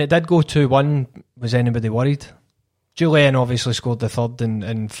it did go 2-1, was anybody worried? Julian obviously scored the third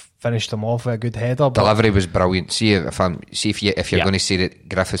and finished them off with a good header. But delivery was brilliant. See if you're Yeah. going to say that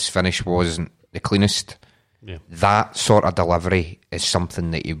Griffith's finish wasn't the cleanest, Yeah. That sort of delivery is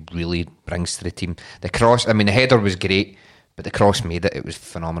something that he really brings to the team. The cross, I mean, the header was great, but the cross made it. It was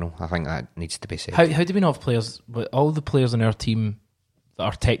phenomenal. I think that needs to be said. How do we not have players, but all the players on our team that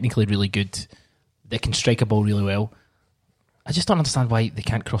are technically really good, that can strike a ball really well? I just don't understand why they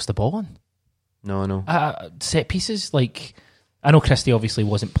can't cross the ball on. No. Set pieces, like, I know Christie obviously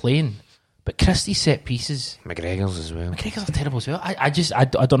wasn't playing, but Christie's set pieces, McGregor's as well. McGregor's are terrible as well. I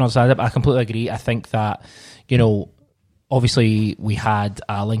don't understand it, but I completely agree. I think that, obviously we had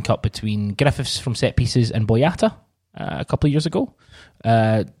a link up between Griffiths from set pieces and Boyata a couple of years ago.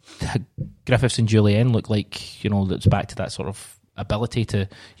 Griffiths and Julian look like, it's back to that sort of ability to,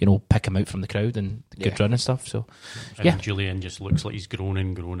 pick him out from the crowd and good run and stuff. So, and Julian just looks like he's grown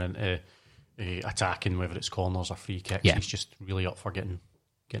into attacking, whether it's corners or free kicks. Yeah. He's just really up for getting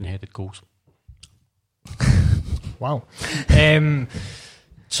headed goals. Wow.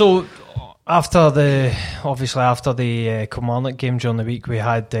 So after the Kilmarnock game during the week, we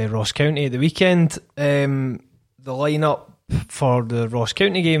had Ross County at the weekend. The lineup for the Ross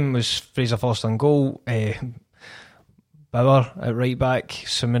County game was Fraser Forster in goal, Bauer at right back,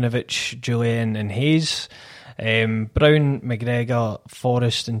 Simonovic, Julian and Hayes. Brown, McGregor,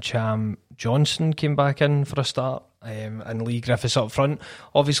 Forrest and Cham Johnson came back in for a start, and Lee Griffiths up front.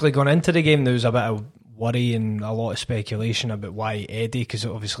 Obviously going into the game there was a bit of worry and a lot of speculation about why Eddie, because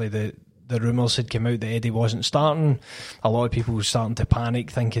obviously the rumours had come out that Eddie wasn't starting. A lot of people were starting to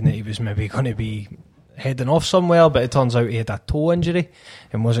panic, thinking that he was maybe going to be heading off somewhere, but it turns out he had a toe injury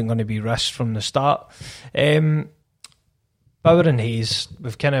and wasn't going to be risked from the start. Bauer and Hayes,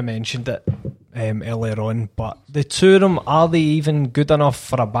 we've kind of mentioned it earlier on, but the two of them, are they even good enough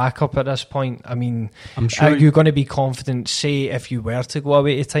for a backup at this point? I mean, I'm sure. Are you going to be confident, say, if you were to go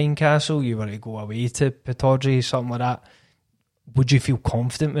away to Tynecastle, you were to go away to Pittodrie, something like that, would you feel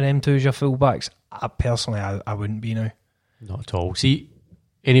confident with them two as your fullbacks? Personally, I wouldn't be now. Not at all. See,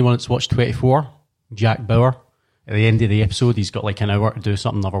 anyone that's watched 24, Jack Bauer, at the end of the episode, he's got like an hour to do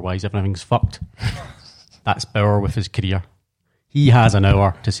something, otherwise everything's fucked. That's Bauer with his career. He has an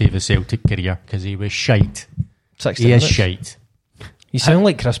hour to save his Celtic career because he was shite. 60 he minutes. is shite. You sound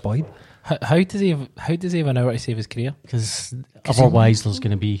like Chris Boyd. How does he have an hour to save his career? Because otherwise there's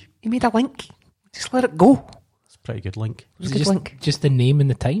going to be... He made a link. Just let it go. It's a pretty good link. Is it just the name and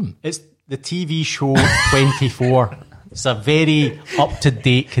the time? It's the TV show 24. It's a very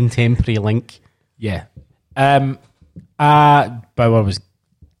up-to-date contemporary link. Yeah. Bauer was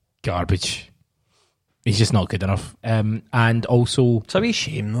garbage. He's just not good enough. And also... It's a wee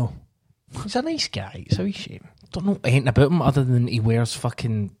shame, though. He's a nice guy. It's a wee shame. Don't know anything about him other than he wears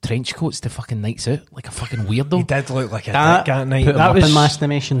fucking trench coats to fucking nights out, like a fucking weirdo. He did look like a That dick at night. put him That up was in my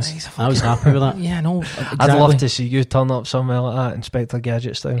estimations. I was happy with that. Yeah, I know. Exactly. I'd love to see you turn up somewhere like that, Inspector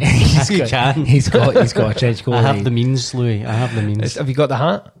Gadget style. You can. He's got a trench coat. I have the means, Louis. I have the means. Have you got the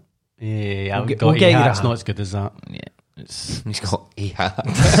hat? Yeah, We'll I've get- got we'll get you It's that. not as good as that. Yeah, He's got a hat.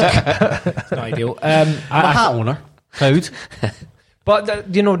 it's not ideal. I'm a hat owner. Proud. But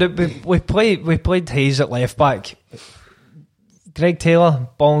we played Hayes at left back. Greg Taylor,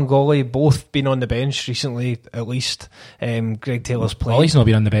 Bolingoli, both been on the bench recently, at least. Greg Taylor's played. Well, he's not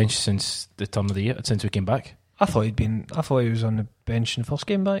been on the bench since the turn of the year, since we came back. I thought he was on the bench in the first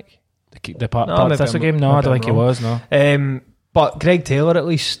game back. The part No, of maybe this I'm- game? No, I maybe don't I'm think he wrong. was, no. But Greg Taylor, at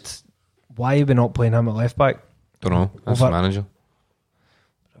least, why are we not playing him at left back? Don't know. That's Over- the manager.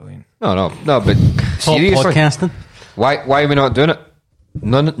 Brilliant. No, but Top seriously, podcasting. why are we not doing it?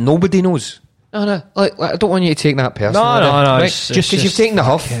 Nobody knows. No, like, I don't want you to take that personally. No, right? it's Just because you've taken the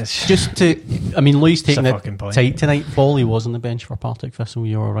huff. It's- Just to... I mean, Louis taking a it fucking point. tight tonight. Foley was on the bench for Partick Thistle.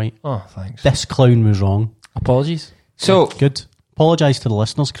 You were right. Oh, thanks. This clown was wrong. Apologies. So, Good. Apologise to the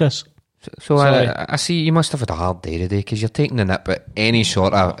listeners, Chris. Sorry. I see you must have had a hard day today because you're taking the nip at any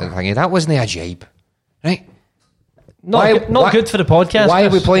sort of thing. That wasn't a jibe, right? Not good for the podcast. Why are we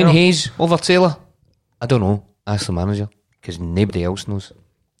Chris, playing you know. Hayes over Taylor? I don't know. Ask the manager because nobody else knows.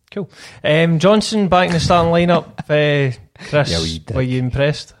 Cool. Johnson back in the starting lineup. Chris, Yeah, we did. were you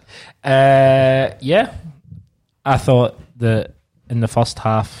impressed? Yeah. I thought that in the first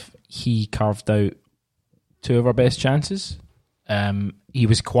half, he carved out two of our best chances. He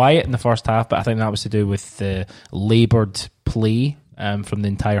was quiet in the first half, but I think that was to do with the laboured play from the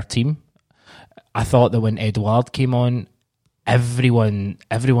entire team. I thought that when Edouard came on, everyone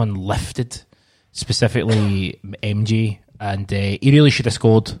lifted, specifically MJ, and he really should have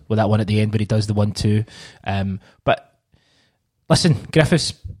scored with that one at the end, but he does the 1-2. But listen,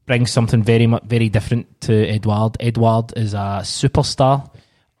 Griffiths brings something very different to Edouard. Edouard is a superstar,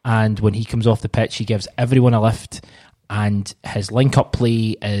 and when he comes off the pitch, he gives everyone a lift, and his link-up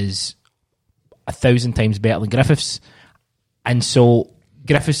play is 1,000 times better than Griffiths. And so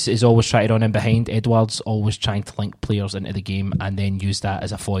Griffiths is always trying to run in behind. Edouard's always trying to link players into the game and then use that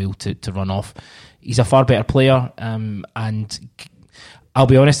as a foil to run off. He's a far better player, and I'll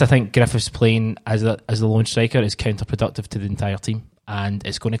be honest, I think Griffiths playing as the lone striker is counterproductive to the entire team, and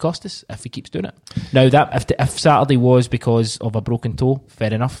it's going to cost us if he keeps doing it. Now, that if Saturday was because of a broken toe,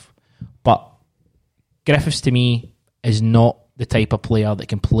 fair enough, but Griffiths to me is not the type of player that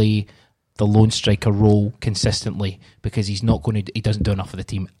can play the lone striker role consistently, because he doesn't do enough for the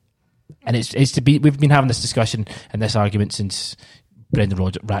team. And we've been having this discussion and this argument since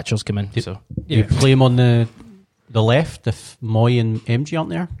Brendan Ratcher's come in. So you play him on the left if Moy and MG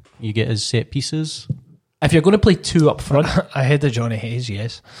aren't there. You get his set pieces. If you're going to play two up front, ahead of Johnny Hayes,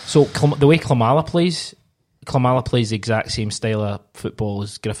 yes. So the way Klimala plays the exact same style of football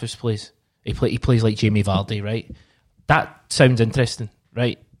as Griffiths plays. He plays like Jamie Vardy, right? That sounds interesting,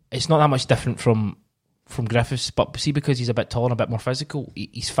 right? It's not that much different from Griffiths, but see, because he's a bit taller and a bit more physical,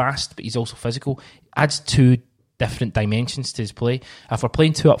 he's fast, but he's also physical. Adds two different dimensions to his play. If we're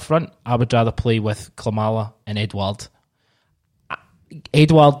playing two up front, I would rather play with Klimala and Edouard.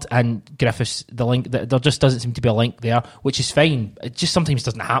 Edouard and Griffiths, the link, there just doesn't seem to be a link there, which is fine. It just sometimes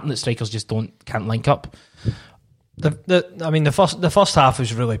doesn't happen that strikers just can't link up. The first half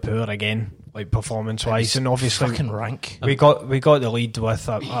was really poor again, like performance wise, and obviously fucking rank. We got the lead with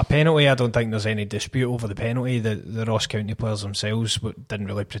a penalty. I don't think there's any dispute over the penalty. The Ross County players themselves didn't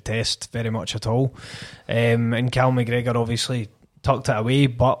really protest very much at all, and Cal McGregor obviously tucked it away,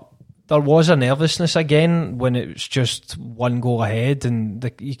 but there was a nervousness again when it was just one goal ahead, and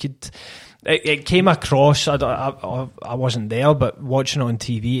it came across. I wasn't there, but watching it on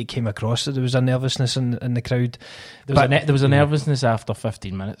TV, it came across that there was a nervousness in the crowd. There was a nervousness after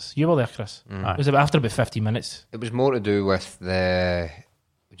 15 minutes. You were there, Chris. It was after about 15 minutes. It was more to do with the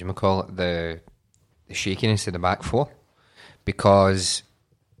shakiness of the back four, because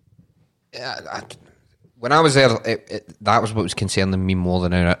when I was there, that was what was concerning me more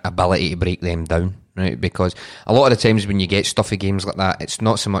than our ability to break them down. Right, because a lot of the times when you get stuffy games like that, it's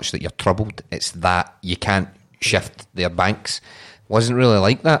not so much that you're troubled, it's that you can't shift their banks. Wasn't really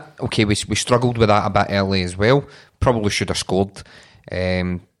like that. Okay, we struggled with that a bit early as well. Probably should have scored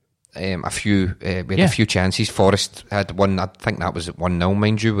a few. We had a few chances. Forrest had one. I think that was at 1-0,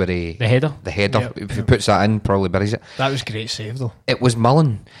 mind you, where the header. Yep. If he puts that in, probably buries it. That was a great save, though. It was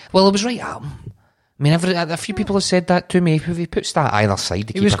Mullen. Well, it was right at him. I mean, a few people have said that to me. If he puts that either side,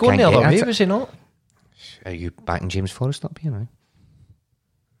 the he was going the other way, was he not? Are you backing James Forrest up here now?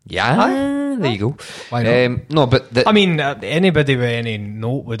 Yeah, there you go. Why not? No, but anybody with any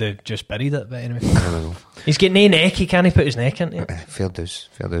note would have just buried it. But anyway, he's getting a neck. He can't put his neck into it. Fair dues.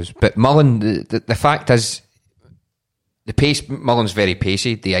 But Mullen, the fact is, the pace. Mullen's very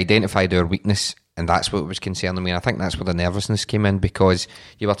pacey. They identified our weakness, and that's what was concerning me. And I think that's where the nervousness came in, because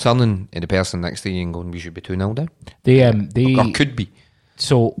you were turning to the person next to you and going, "We should be 2-0 down." They could be.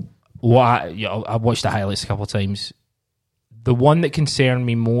 So. I watched the highlights a couple of times. The one that concerned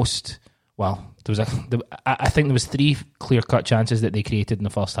me most, I think there was 3 clear-cut chances that they created in the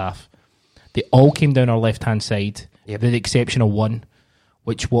first half. They all came down our left-hand side, with the exception of one,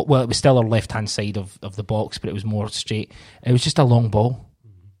 which, it was still our left-hand side of the box, but it was more straight. It was just a long ball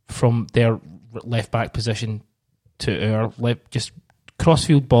from their left-back position to our left, just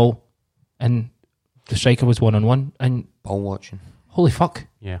cross-field ball, and the striker was one-on-one. And ball watching. Holy fuck.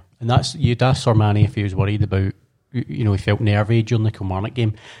 Yeah, and you'd ask Sir Manny if he was worried about, he felt nervy during the Kilmarnock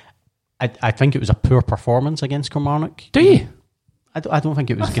game. I think it was a poor performance against Kilmarnock. Do you? I don't think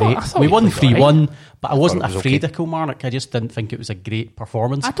it was great. We won 3-1, but I wasn't afraid of Kilmarnock. I just didn't think it was a great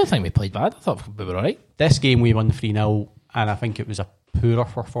performance. I don't think we played bad. I thought we were alright. This game we won 3-0, and I think it was a poorer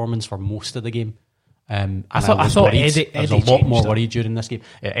performance for most of the game. I thought Eddie I was a lot more worried during this game.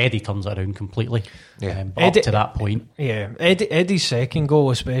 Eddie turns it around completely. Yeah. Up to that point. Yeah, Eddie's second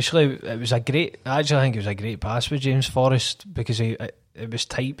goal especially, I think it was a great pass with James Forrest, because it was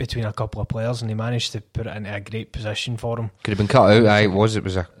tight between a couple of players and he managed to put it into a great position for him. Could have been cut out. It was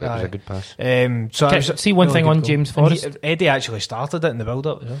a good pass. See one thing on James Forrest. Eddie actually started it in the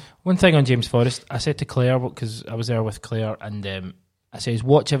build-up. Yeah. One thing on James Forrest, I said to Claire, because I was there with Claire, and I says,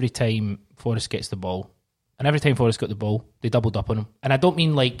 watch every time Forrest gets the ball. And every time Forrest got the ball, they doubled up on him. And I don't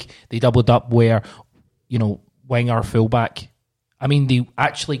mean like they doubled up where, winger or fullback. I mean, they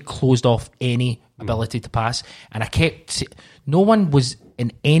actually closed off any ability to pass. And no one was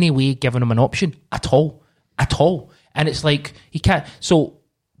in any way giving him an option at all. And it's like, he can't. So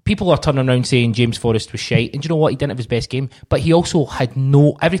people are turning around saying James Forrest was shite, and do you know what? He didn't have his best game, but he also had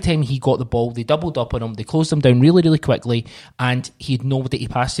every time he got the ball, they doubled up on him, they closed him down really, really quickly, and he had nobody to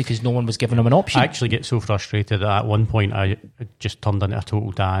pass to because no one was giving him an option. I actually get so frustrated that at one point I just turned into a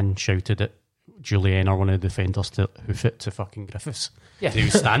total Dan, shouted at Julian or one of the defenders to hoof it to fucking Griffiths. Yeah. He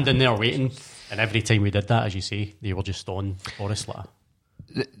was standing there waiting, and every time we did that, as you say, they were just on Forrest like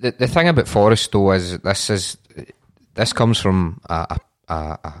The thing about Forrest though is this comes from a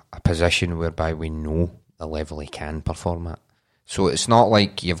position whereby we know the level he can perform at. So it's not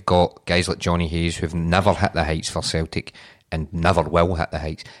like you've got guys like Johnny Hayes who've never hit the heights for Celtic and never will hit the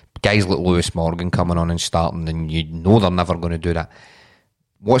heights. Guys like Lewis Morgan coming on and starting, and you know they're never going to do that.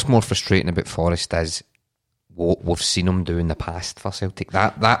 What's more frustrating about Forrest is what we've seen him do in the past for Celtic.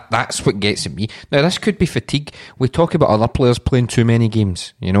 That's what gets at me. Now, this could be fatigue. We talk about other players playing too many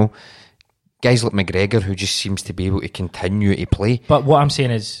games, you know. Guys like McGregor, who just seems to be able to continue to play. But what I'm saying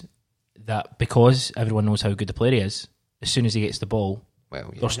is that because everyone knows how good the player is, as soon as he gets the ball,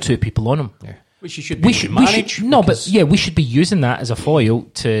 there's two people on him. Yeah. which you should be manage. No, but yeah, we should be using that as a foil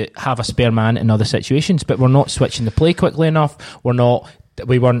to have a spare man in other situations. But we're not switching the play quickly enough.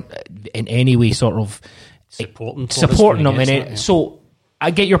 We weren't in any way sort of supporting him in it. Yeah. So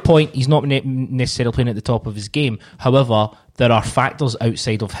I get your point. He's not necessarily playing at the top of his game. However, there are factors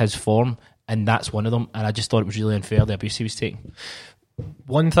outside of his form, and that's one of them. And I just thought it was really unfair the abuse he was taking.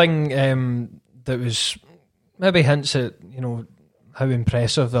 One thing that was maybe hints at, how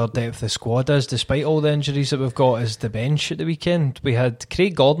impressive their depth of squad is, despite all the injuries that we've got, is the bench at the weekend. We had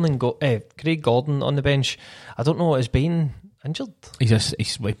Craig Gordon on the bench. I don't know, has been injured? He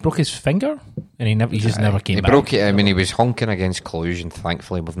broke his finger, and he just never came back. He broke it. I mean, he was honking against Collusion.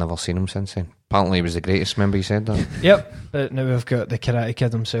 Thankfully, we've never seen him since then. Apparently, he was the greatest. Remember, he said that. Yep, but now we've got the Karate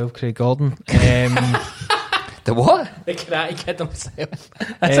Kid himself, Craig Gordon. The what? The Karate Kid himself.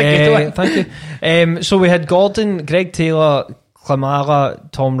 That's a good one. Thank you. So we had Gordon, Greg Taylor,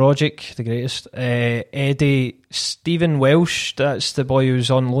 Klamara, Tom Rogic, the greatest, Eddie, Stephen Welsh, that's the boy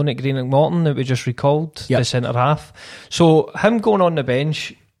who's on loan at Greenock Morton that we just recalled, the centre half. So him going on the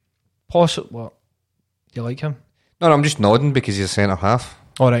bench, possible. What? Do you like him? No, I'm just nodding because he's a centre half.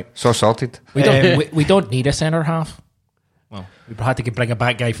 All right, so sorted. We don't need a centre half. Well, we had to bring a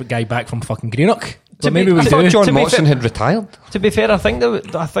guy back from fucking Greenock. But maybe we do. I thought John Motson had retired. To be fair, I think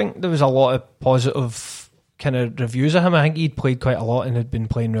there was a lot of positive kind of reviews of him. I think he'd played quite a lot and had been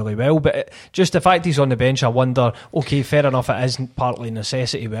playing really well, but just the fact he's on the bench, I wonder, okay, fair enough, it isn't partly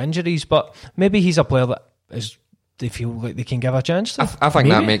necessity with injuries, but maybe he's a player that they feel like they can give a chance to. I think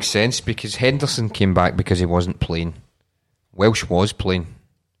that makes sense, because Henderson came back because he wasn't playing. Welsh was playing.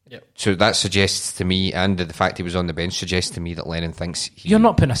 Yep. So that suggests to me, and the fact he was on the bench suggests to me that Lennon thinks you're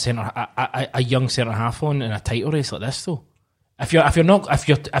not putting a young centre half on in a title race like this, though. If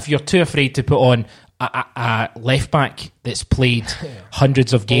you're too afraid to put on a left back that's played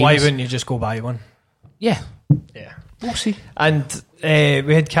hundreds of games, why wouldn't you just go buy one? Yeah, we'll see. And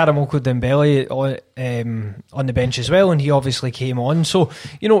we had Karamoko Dembele on the bench as well, and he obviously came on. So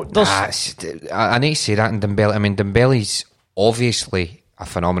I need to say that in Dembele. I mean, Dembele's obviously a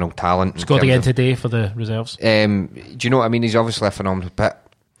phenomenal talent. Scored again today for the reserves. Do you know what I mean? He's obviously a phenomenal,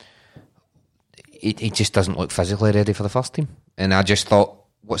 but he just doesn't look physically ready for the first team. And I just thought,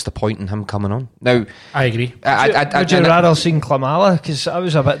 what's the point in him coming on? Now, I agree. Would you rather seen Klamala? Because I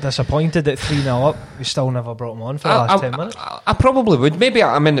was a bit disappointed at 3-0 up. We still never brought him on for the last 10 minutes. I probably would. Maybe,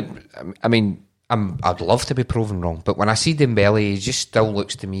 I'd love to be proven wrong, but when I see Dembele, he just still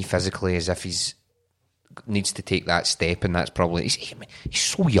looks to me physically as if he's needs to take that step, and that's probably he's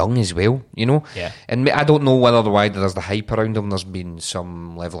so young as well, Yeah. And I don't know why there's the hype around him. There's been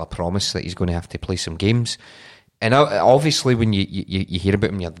some level of promise that he's going to have to play some games, and obviously when you hear about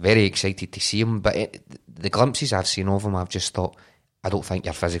him, you're very excited to see him. But the glimpses I've seen of him, I've just thought, I don't think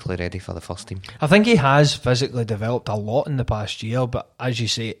you're physically ready for the first team. I think he has physically developed a lot in the past year, but as you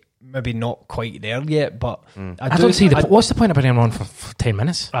say, maybe not quite there yet. But I don't see what's the point of bringing him on for 10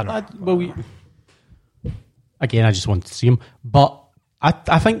 minutes? I know. Again, I just wanted to see him, but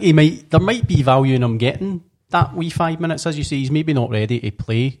I think there might be value in him getting that wee 5 minutes. As you say, he's maybe not ready to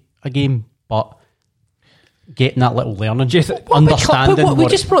play a game, but getting that little learning, understanding. We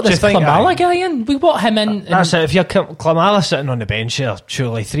just brought this Klamala guy in. We brought him in. That's it. If you're Klamala sitting on the bench here,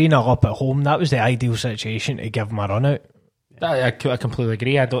 surely 3-0 up at home, that was the ideal situation to give him a run out. I completely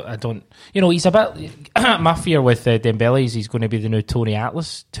agree. I don't. He's a bit. My fear with Dembele is he's going to be the new Tony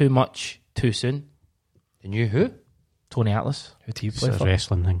Atlas. Too much, too soon. The new who? Tony Atlas. Who do you play for?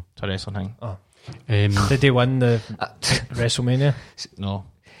 Wrestling thing. It's a wrestling thing. Oh. Did they win the WrestleMania? No.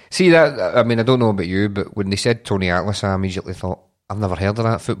 See that? I mean, I don't know about you, but when they said Tony Atlas, I immediately thought I've never heard of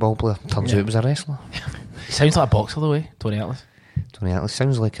that football player. Turns out he was a wrestler. He sounds like a boxer, though, eh? Tony Atlas. Tony Atlas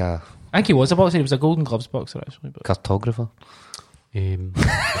sounds like a I think he was a boxer. He was a Golden Gloves boxer, actually. But cartographer.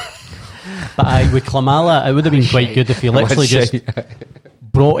 But with Klamala, it would have been quite good if he literally just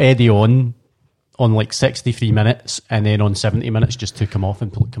brought Eddie on like 63 minutes, and then on 70 minutes just took him off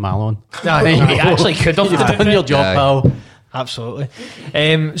and put Klamala on. No, he actually could have You've done your job, pal. Absolutely.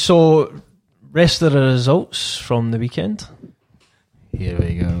 So, rest of the results from the weekend. here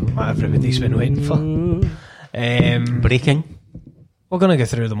we go. What everybody's been waiting for. Breaking. We're going to go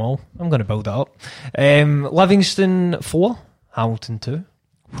through them all. I'm going to build it up. Livingston 4, Hamilton 2.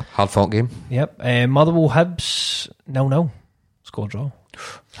 Hard fought game. Yep. Motherwell Hibs 0-0. Score draw.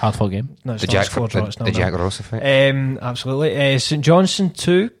 Hard fought game. No, it's The not Jack, a score draw. It's the 0-0. Jack Ross effect. Absolutely. St Johnstone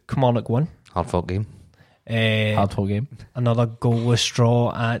 2, Kilmarnock 1. Hard fought game. Hard fought game. Another goalless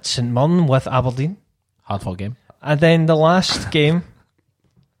draw at St Mirren with Aberdeen. Hard fought game. And then the last game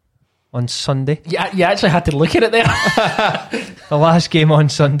on Sunday. Yeah, you actually had to look at it there. The last game on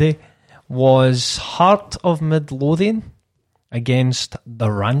Sunday was Heart of Midlothian against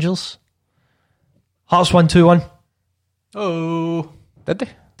the Rangers. Hearts 1-2-1. Oh. Did they?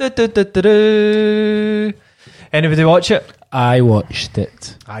 Do-do-do-do-do. Anybody watch it? I watched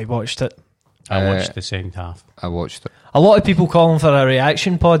it. I watched it. I watched the second half. I watched it. A lot of people calling for a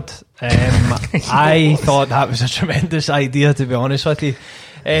reaction pod. I thought that was a tremendous idea, to be honest with you.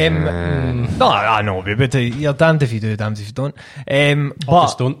 No, I know, but you're damned if you do, damned if you don't.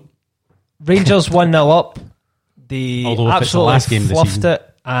 But Don't. Rangers 1-0 up. They Although if it's the absolutely last game of the fluffed season.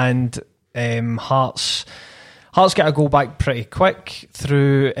 it, and Hearts got to go back pretty quick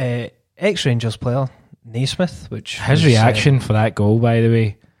through ex-Rangers player Naismith, which His was, reaction for that goal, by the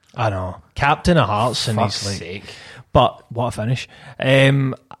way. I know, captain of Hearts, and Fuck's he's like, sake. but what a finish.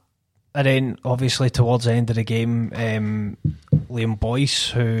 And then obviously towards the end of the game, Liam Boyce,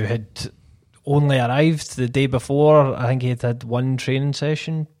 who had only arrived the day before, I think he had one training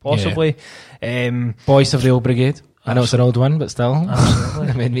session possibly. Boys of the Old Brigade. I know it's an old one, but still. Absolutely.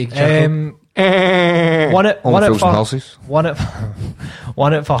 It made me chuckle. Won it Only fools and for horses. won it for Hearts.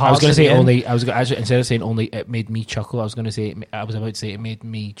 I was going to at say the end. only. I was actually, instead of saying only, it made me chuckle. I was going to say. I was about to say it made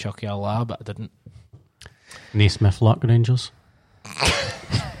me chuckle a laugh, but I didn't. Naismith luck, Rangers.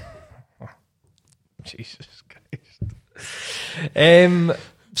 Jesus Christ.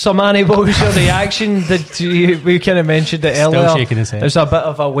 So Manny, what was your reaction? We kind of mentioned it Still earlier. shaking his head. There's a bit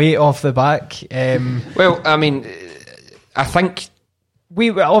of a weight off the back. Well, I mean, I think We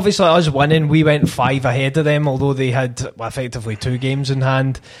obviously, us winning, we went 5 ahead of them, although they had effectively 2 games in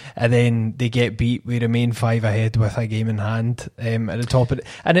hand, and then they get beat. We remain 5 ahead with a game in hand at the top of it,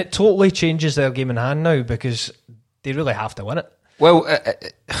 and it totally changes their game in hand now because they really have to win it. Well,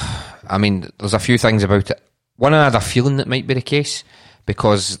 I mean, there's a few things about it. One, I had a feeling that might be the case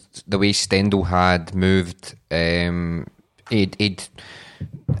because the way Stendhal had moved, when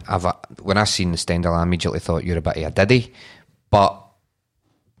I seen the Stendhal, I immediately thought you're a bit of a diddy, but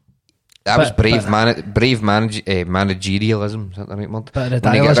that was brave managerialism. Is that the right word? But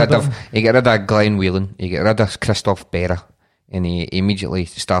When he got rid of Glenn Whelan, he got rid of Christoph Berra, and he immediately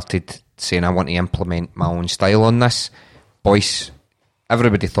started saying, "I want to implement my own style on this." Boyce,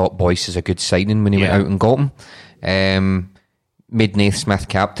 everybody thought Boyce is a good signing when he went out and got him. Made Naismith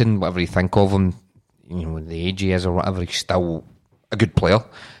captain, whatever you think of him, you know, the age he is or whatever, he's still a good player.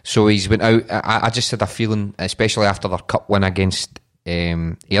 So he's went out. I just had a feeling, especially after their cup win against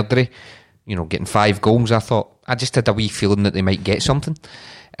Airdrie, you know, getting 5 goals, I just had a wee feeling that they might get something.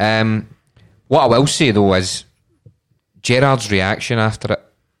 What I will say though is Gerrard's reaction after it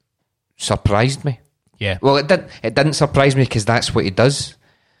surprised me. Yeah. Well, it didn't surprise me because that's what he does,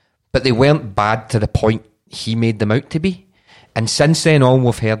 but they weren't bad to the point he made them out to be. And since then, all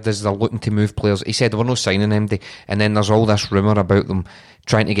we've heard is they're looking to move players. He said we're not signing MD, and then there's all this rumour about them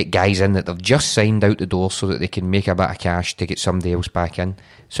trying to get guys in that they've just signed out the door so that they can make a bit of cash to get somebody else back in.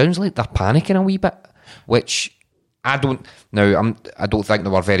 Sounds like they're panicking a wee bit, which I don't think they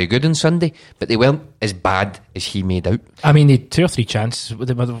were very good on Sunday, but they weren't as bad as he made out. I mean, they had 2 or 3 chances.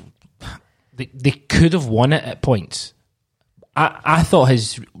 They could have won it at points. I thought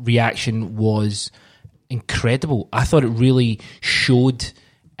his reaction was incredible. I thought it really showed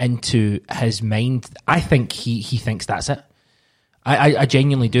into his mind. I think he thinks that's it. I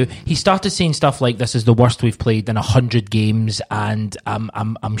genuinely do. He started saying stuff like, "This is the worst we've played in 100 games, and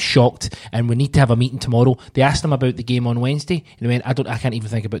I'm shocked. And we need to have a meeting tomorrow." They asked him about the game on Wednesday, and he went, "I can't even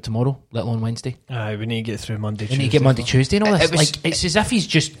think about tomorrow, let alone Wednesday. We need to get through Monday. We need to get Monday, Tuesday, and all this." It's as if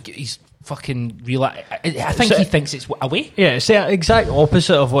he's fucking realise. I think he thinks it's away. Yeah, it's the exact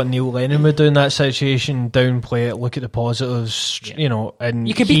opposite of what Neil Lennon would do in that situation. Downplay it, look at the positives, you know. And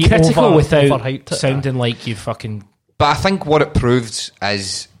You can be he critical without overhyped it. sounding like you fucking. But I think what it proves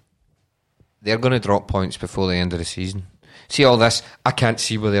is they're going to drop points before the end of the season. See all this? I can't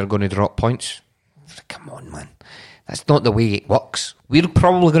see where they're going to drop points. Come on, man. That's not the way it works. We're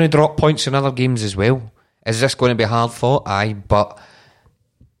probably going to drop points in other games as well. Is this going to be hard fought? Aye, but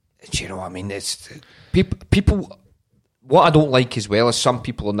do you know what I mean? It's people. What I don't like as well is some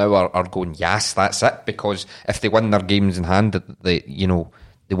people now are going, yes, that's it, because if they win their games in hand, they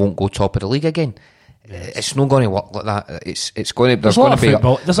won't go top of the league again. It's not going to work like that. It's going to. There's a lot going to of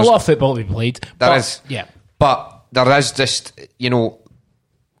football. There's a lot of football to be played. There is, yeah. But there is just,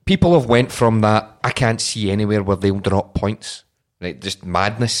 people have went from that, I can't see anywhere where they'll drop points, right? Just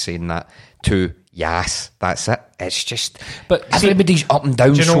madness saying that, to yes, that's it. It's just, but everybody's up and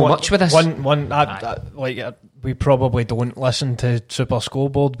down so much with this. We probably don't listen to Super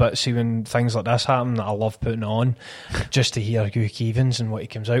Scoreboard, but see when things like this happen, I love putting it on just to hear Hugh Keevins and what he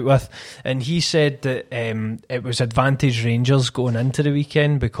comes out with. And he said that it was advantage Rangers going into the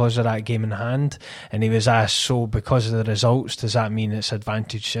weekend because of that game in hand. And he was asked, so because of the results, does that mean it's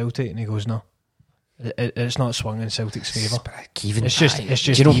advantage Celtic? And he goes, no. It's not swung in Celtic's favour. It's just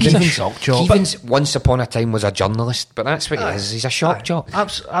Keevins a shock job. Keevins once upon a time was a journalist, but that's what he is. He's a shock job.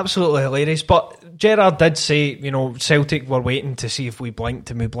 Absolutely hilarious. But Gerrard did say, Celtic were waiting to see if we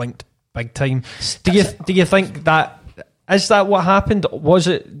blinked, and we blinked big time. Do you think that is that what happened? Was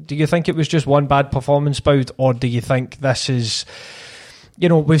it? Do you think it was just one bad performance bout, or do you think this is?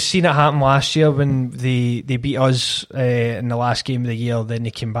 We've seen it happen last year when they beat us in the last game of the year. Then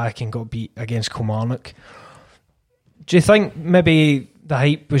they came back and got beat against Kilmarnock. Do you think maybe the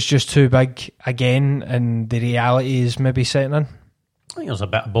hype was just too big again, and the reality is maybe setting in? I think there's a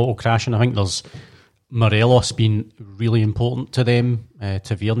bit of bottle crashing. I think there's Morelos being really important to them.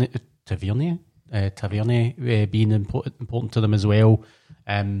 Tavernier being important to them as well.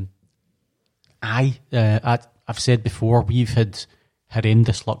 I've said before, we've had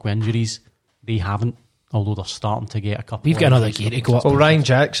horrendous luck with injuries. They haven't, although they're starting to get a couple. We've got another gear to go up. Well, Ryan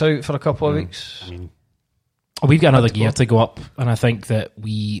Jack's out for a couple of weeks. We've got another gear to go up, and I think that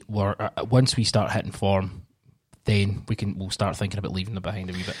we were once we start hitting form, then we'll start thinking about leaving them behind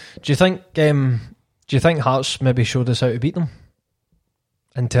a wee bit. Do you think Hearts maybe showed us how to beat them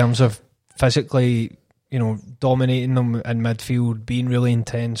in terms of physically, dominating them in midfield, being really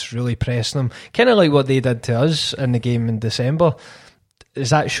intense, really pressing them, kind of like what they did to us in the game in December?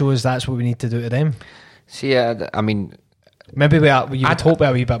 Does that show us that's what we need to do to them? See, I mean, maybe you would hope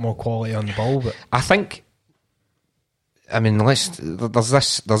a wee bit more quality on the ball, but I think,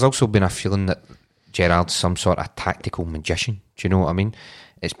 there's also been a feeling that Gerrard's some sort of tactical magician. Do you know what I mean?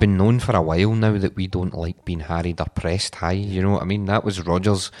 It's been known for a while now that we don't like being harried or pressed high. You know what I mean? That was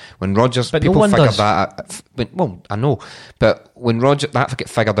Rodgers. When Rodgers, but people no figured that out. Well, I know. But when that get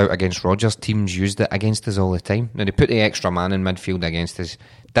figured out against Rodgers, teams used it against us all the time. Now, they put the extra man in midfield against us,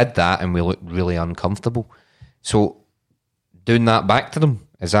 did that, and we looked really uncomfortable. So, doing that back to them,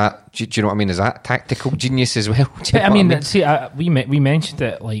 is that, do you know what I mean? Is that tactical genius as well? See, we mentioned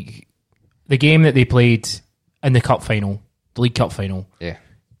it, like, the game that they played in the cup final, the League Cup final. Yeah.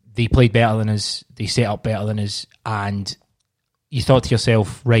 They played better than us, they set up better than us, and you thought to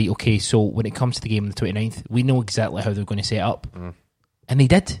yourself, right, okay, so when it comes to the game on the 29th, we know exactly how they're going to set up. And they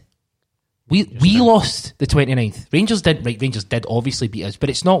did. We lost the 29th. Rangers did obviously beat us, but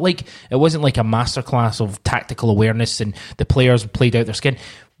it's not like, it wasn't like a masterclass of tactical awareness and the players played out their skin.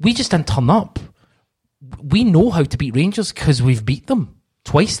 We just didn't turn up. We know how to beat Rangers because we've beat them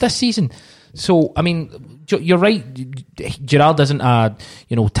twice this season. So, I mean, you're right. Gerrard isn't a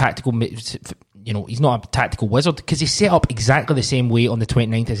tactical. He's not a tactical wizard because he set up exactly the same way on the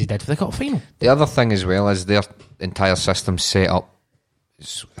 29th as he did for the cup final. The other thing as well is their entire system set up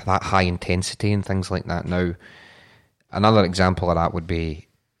that high intensity and things like that. Now, another example of that would be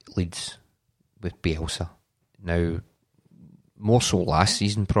Leeds with Bielsa. Now, more so last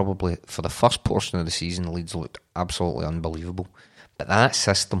season, probably for the first portion of the season, Leeds looked absolutely unbelievable. But that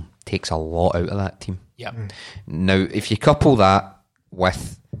system takes a lot out of that team. Yeah. Now, if you couple that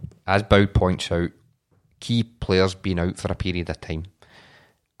with, as Bow points out, key players being out for a period of time,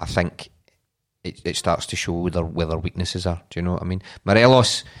 I think it starts to show where their weaknesses are. Do you know what I mean?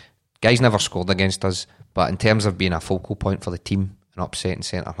 Morelos, guy's never scored against us, but in terms of being a focal point for the team and upsetting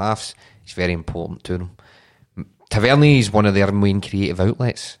centre halves, he's very important to them. Tavernier is one of their main creative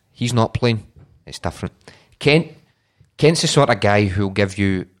outlets. He's not playing. It's different. Kent's the sort of guy who'll give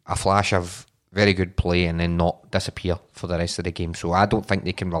you a flash of very good play, and then not disappear for the rest of the game. So I don't think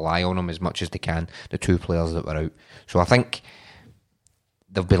they can rely on him as much as they can, the two players that were out. So I think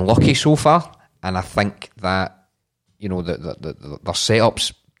they've been lucky so far, and I think that, you know, their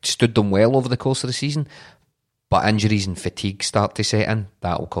setups stood them well over the course of the season, but injuries and fatigue start to set in,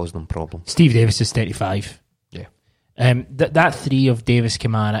 that will cause them problems. Steve Davis is 35. Yeah. That three of Davis,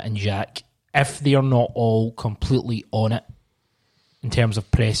 Kamara and Jack, if they're not all completely on it in terms of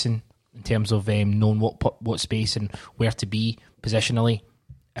pressing, in terms of knowing what space and where to be positionally,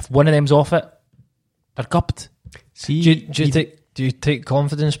 if one of them's off it, they're cupped. See, do you take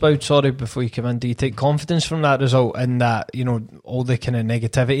confidence, Boud? Sorry, before you come in, do you take confidence from that result and that, you know, all the kind of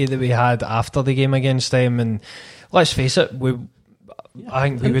negativity that we had after the game against them? And let's face it, I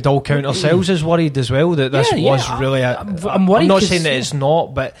think we would all count ourselves as worried as well that this was really I'm worried. I'm not saying that it's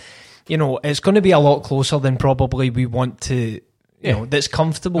not, but you know, it's going to be a lot closer than probably we want to. You know, that's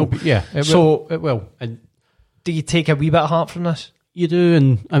comfortable. It will. And do you take a wee bit of heart from this? you do,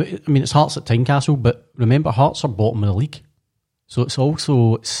 and I mean it's Hearts at Tynecastle, but remember Hearts are bottom of the league, so it's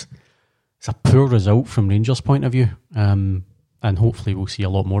a poor result from Rangers' point of view, and hopefully we'll see a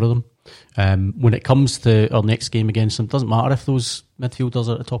lot more of them. When it comes to our next game against them, it doesn't matter if those midfielders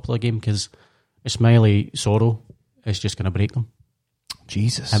are at the top of the game, because Ismaili Soro is just going to break them.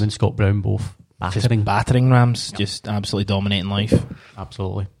 Jesus. Him and Scott Brown both battering Rams, just absolutely dominating life.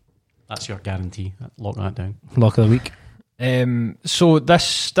 Absolutely. That's your guarantee. Lock that down. Lock of the week. So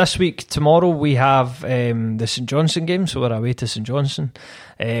this week, tomorrow, we have the St Johnstone game, so we're away to St Johnstone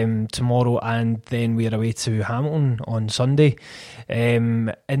tomorrow, and then we're away to Hamilton on Sunday.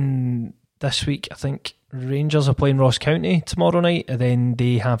 And this week, I think Rangers are playing Ross County tomorrow night, and then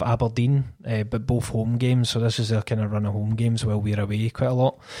they have Aberdeen, but both home games, so this is their kind of run of home games while we're away quite a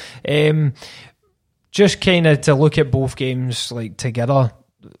lot. Just kind of to look at both games like together,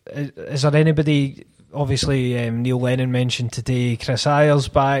 is there anybody... Obviously, Neil Lennon mentioned today Chris Ayer's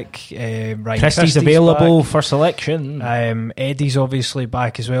back. Ryan Christie's available back for selection. Eddie's obviously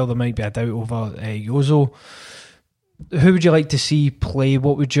back as well. There might be a doubt over Yozo. Who would you like to see play?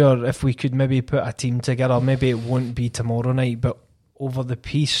 What would if we could maybe put a team together, maybe it won't be tomorrow night, but over the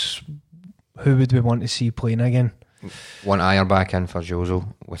piece, who would we want to see playing again? Want Ayer back in for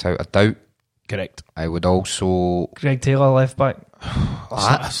Yozo, without a doubt. Correct. I would also... Greg Taylor left back.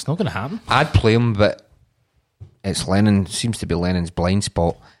 It's not going to happen. I'd play him, but it's Lennon. Seems to be Lennon's blind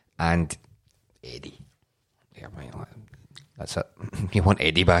spot, and Eddie. Yeah, that's it. You want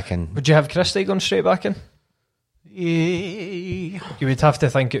Eddie back in? Would you have Christie going straight back in? Yeah. You would have to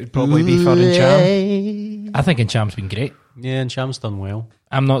think it would probably be for Ncham. I think Ncham's been great. Yeah, Ncham's done well.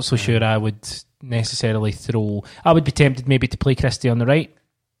 I'm not so sure I would necessarily throw... I would be tempted maybe to play Christie on the right.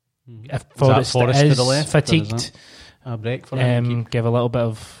 If Forrest to is the left, fatigued, a break for him. give a little bit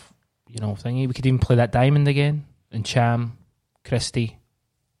of, thingy. We could even play that diamond again. And Cham, Christie,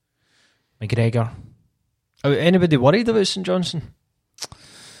 McGregor. Anybody worried about St Johnstone?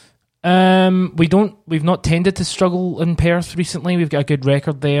 We've not tended to struggle in Perth recently. We've got a good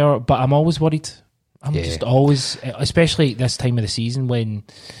record there, but I'm always worried. I'm just always, especially this time of the season when...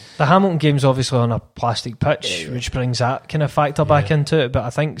 The Hamilton game's obviously on a plastic pitch, which brings that kind of factor back into it, but I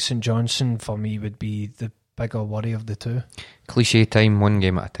think St Johnstone, for me, would be the bigger worry of the two. Cliche time, one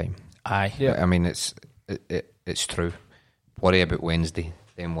game at a time. Aye. Yeah. I mean, it's true. Worry about Wednesday,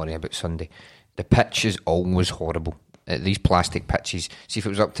 then worry about Sunday. The pitch is always horrible. At these plastic pitches, see if it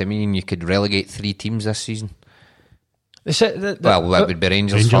was up to me and you could relegate 3 teams this season. That would be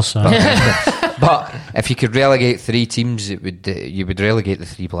Rangers first. But if you could relegate 3 teams, you would relegate the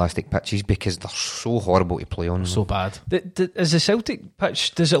 3 plastic pitches because they're so horrible to play on. So bad. Is the Celtic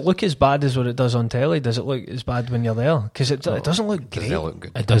pitch, does it look as bad as what it does on telly? Does it look as bad when you're there? Because it doesn't look great. Does it look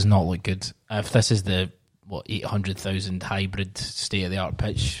good? It does not look good. If this is the 800,000 hybrid state-of-the-art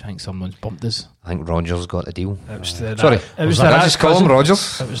pitch, I think someone's bumped us. I think Rogers got the deal. It was the Sorry, it was I the just call him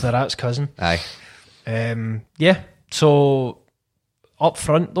Rogers? It was the rat's cousin. Aye. Yeah. So up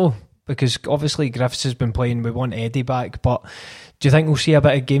front though, because obviously Griffiths has been playing, we want Eddie back, but do you think we'll see a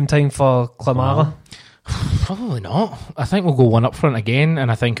bit of game time for Klimala? Probably not. I think we'll go one up front again, and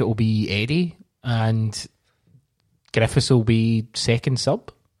I think it will be Eddie, and Griffiths will be second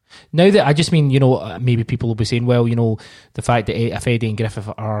sub. Now that I just mean, maybe people will be saying, well, the fact that if Eddie and Griffith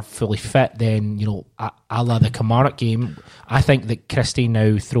are fully fit, then, a la the Kilmarnock game, I think that Christie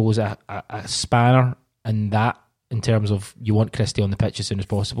now throws a spanner in that, in terms of you want Christie on the pitch as soon as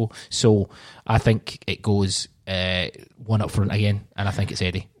possible. So I think it goes one up front again, and I think it's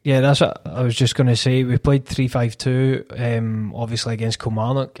Eddie. Yeah, that's what I was just going to say. We played 3-5-2, obviously against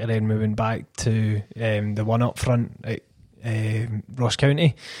Kilmarnock, and then moving back to the one up front at Ross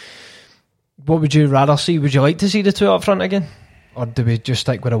County. What would you rather see? Would you like to see the two up front again? Or do we just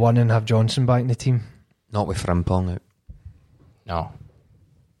stick with the one and have Johnson back in the team? Not with Frimpong out. No.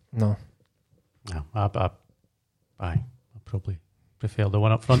 No. No, I probably prefer the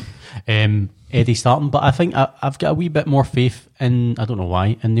one up front. Eddie starting, but I think I've got a wee bit more faith in, I don't know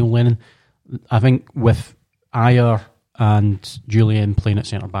why, in Neil Lennon. I think with Ayer and Julian playing at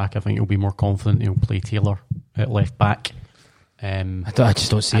centre back, I think he'll be more confident. He'll play Taylor at left back. I just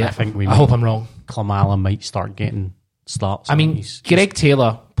don't see it. I hope I'm wrong. Klamala might start getting starts. I mean, Greg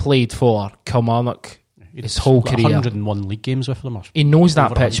Taylor played for Kilmarnock his whole career. 101 league games with them. He knows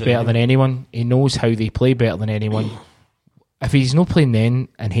that over pitch 100 better than anyone. He knows how they play better than anyone. If he's not playing then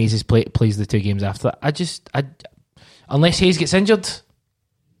and Hayes plays the 2 games after, unless Hayes gets injured,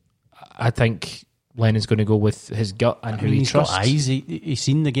 I think Lennon's going to go with his gut and who he trusts. Got eyes. He's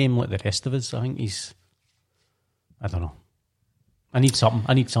seen the game like the rest of us. I think I don't know. I need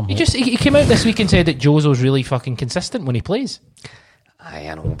something. He came out this week and said that Jozo's really fucking consistent when he plays.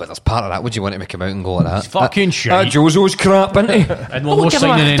 I know, but there's part of that. Would you want him to come out and go like that? He's fucking shit. Jozo's crap, isn't he? And we'll not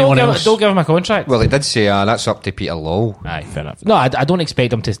signing anyone else. Don't give him a contract. Well, he did say, that's up to Peter Law. Aye, fair enough. No, I don't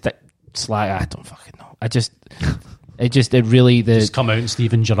expect him to slag. I don't fucking know. It really just come out and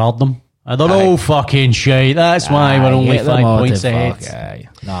Steven Gerrard them. I don't know, fucking shit. That's why we're only 5 points ahead.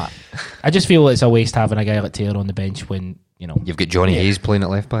 Nah, I just feel it's a waste having a guy like Taylor on the bench when you've got Johnny Hayes playing at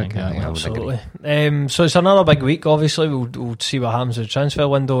left back. Exactly. I would Absolutely. So it's another big week. Obviously, we'll see what happens with the transfer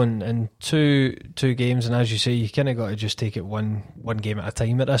window and two games. And as you say, you kind of got to just take it one game at a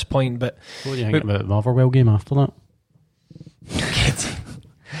time at this point. But what do you think about the Motherwell game after that?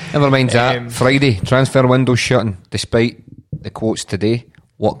 Never mind that. Friday, transfer window shutting. Despite the quotes today,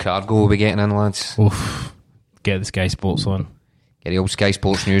 what cargo will we getting in, lads? Oof. Get the Sky Sports on. Get the old Sky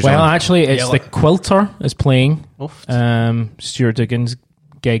Sports News Well, on. actually, it's the Quilter is playing. Oof. Stuart Duggan's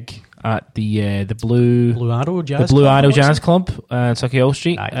gig at the Blue Arrow Jazz the Blue Club, Arrow Jazz Club, Tuckhill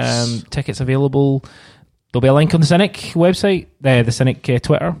Street. Nice. Tickets available. There'll be a link on the Cynic website, the Cynic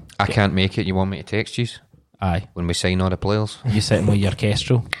Twitter. I can't make it. You want me to text you? Aye. When we sign all the players? You sitting with your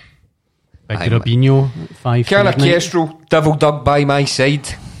Kestrel. Big Robinho, 5. Can Kestrel, Devil Dug by my side.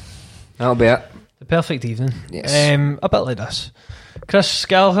 That'll be it. the perfect evening. Yes. A bit like this. Chris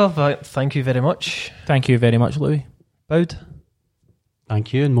Gallagher, thank you very much. Thank you very much, Louis. Boud.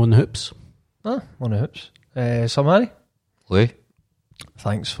 Thank you, and Mon Hoops. One of hoops. Samari. Lou,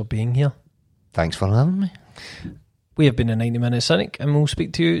 Thanks for being here. thanks for having me. We have been a 90 Minute Cynic, and we'll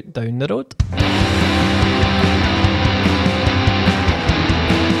speak to you down the road.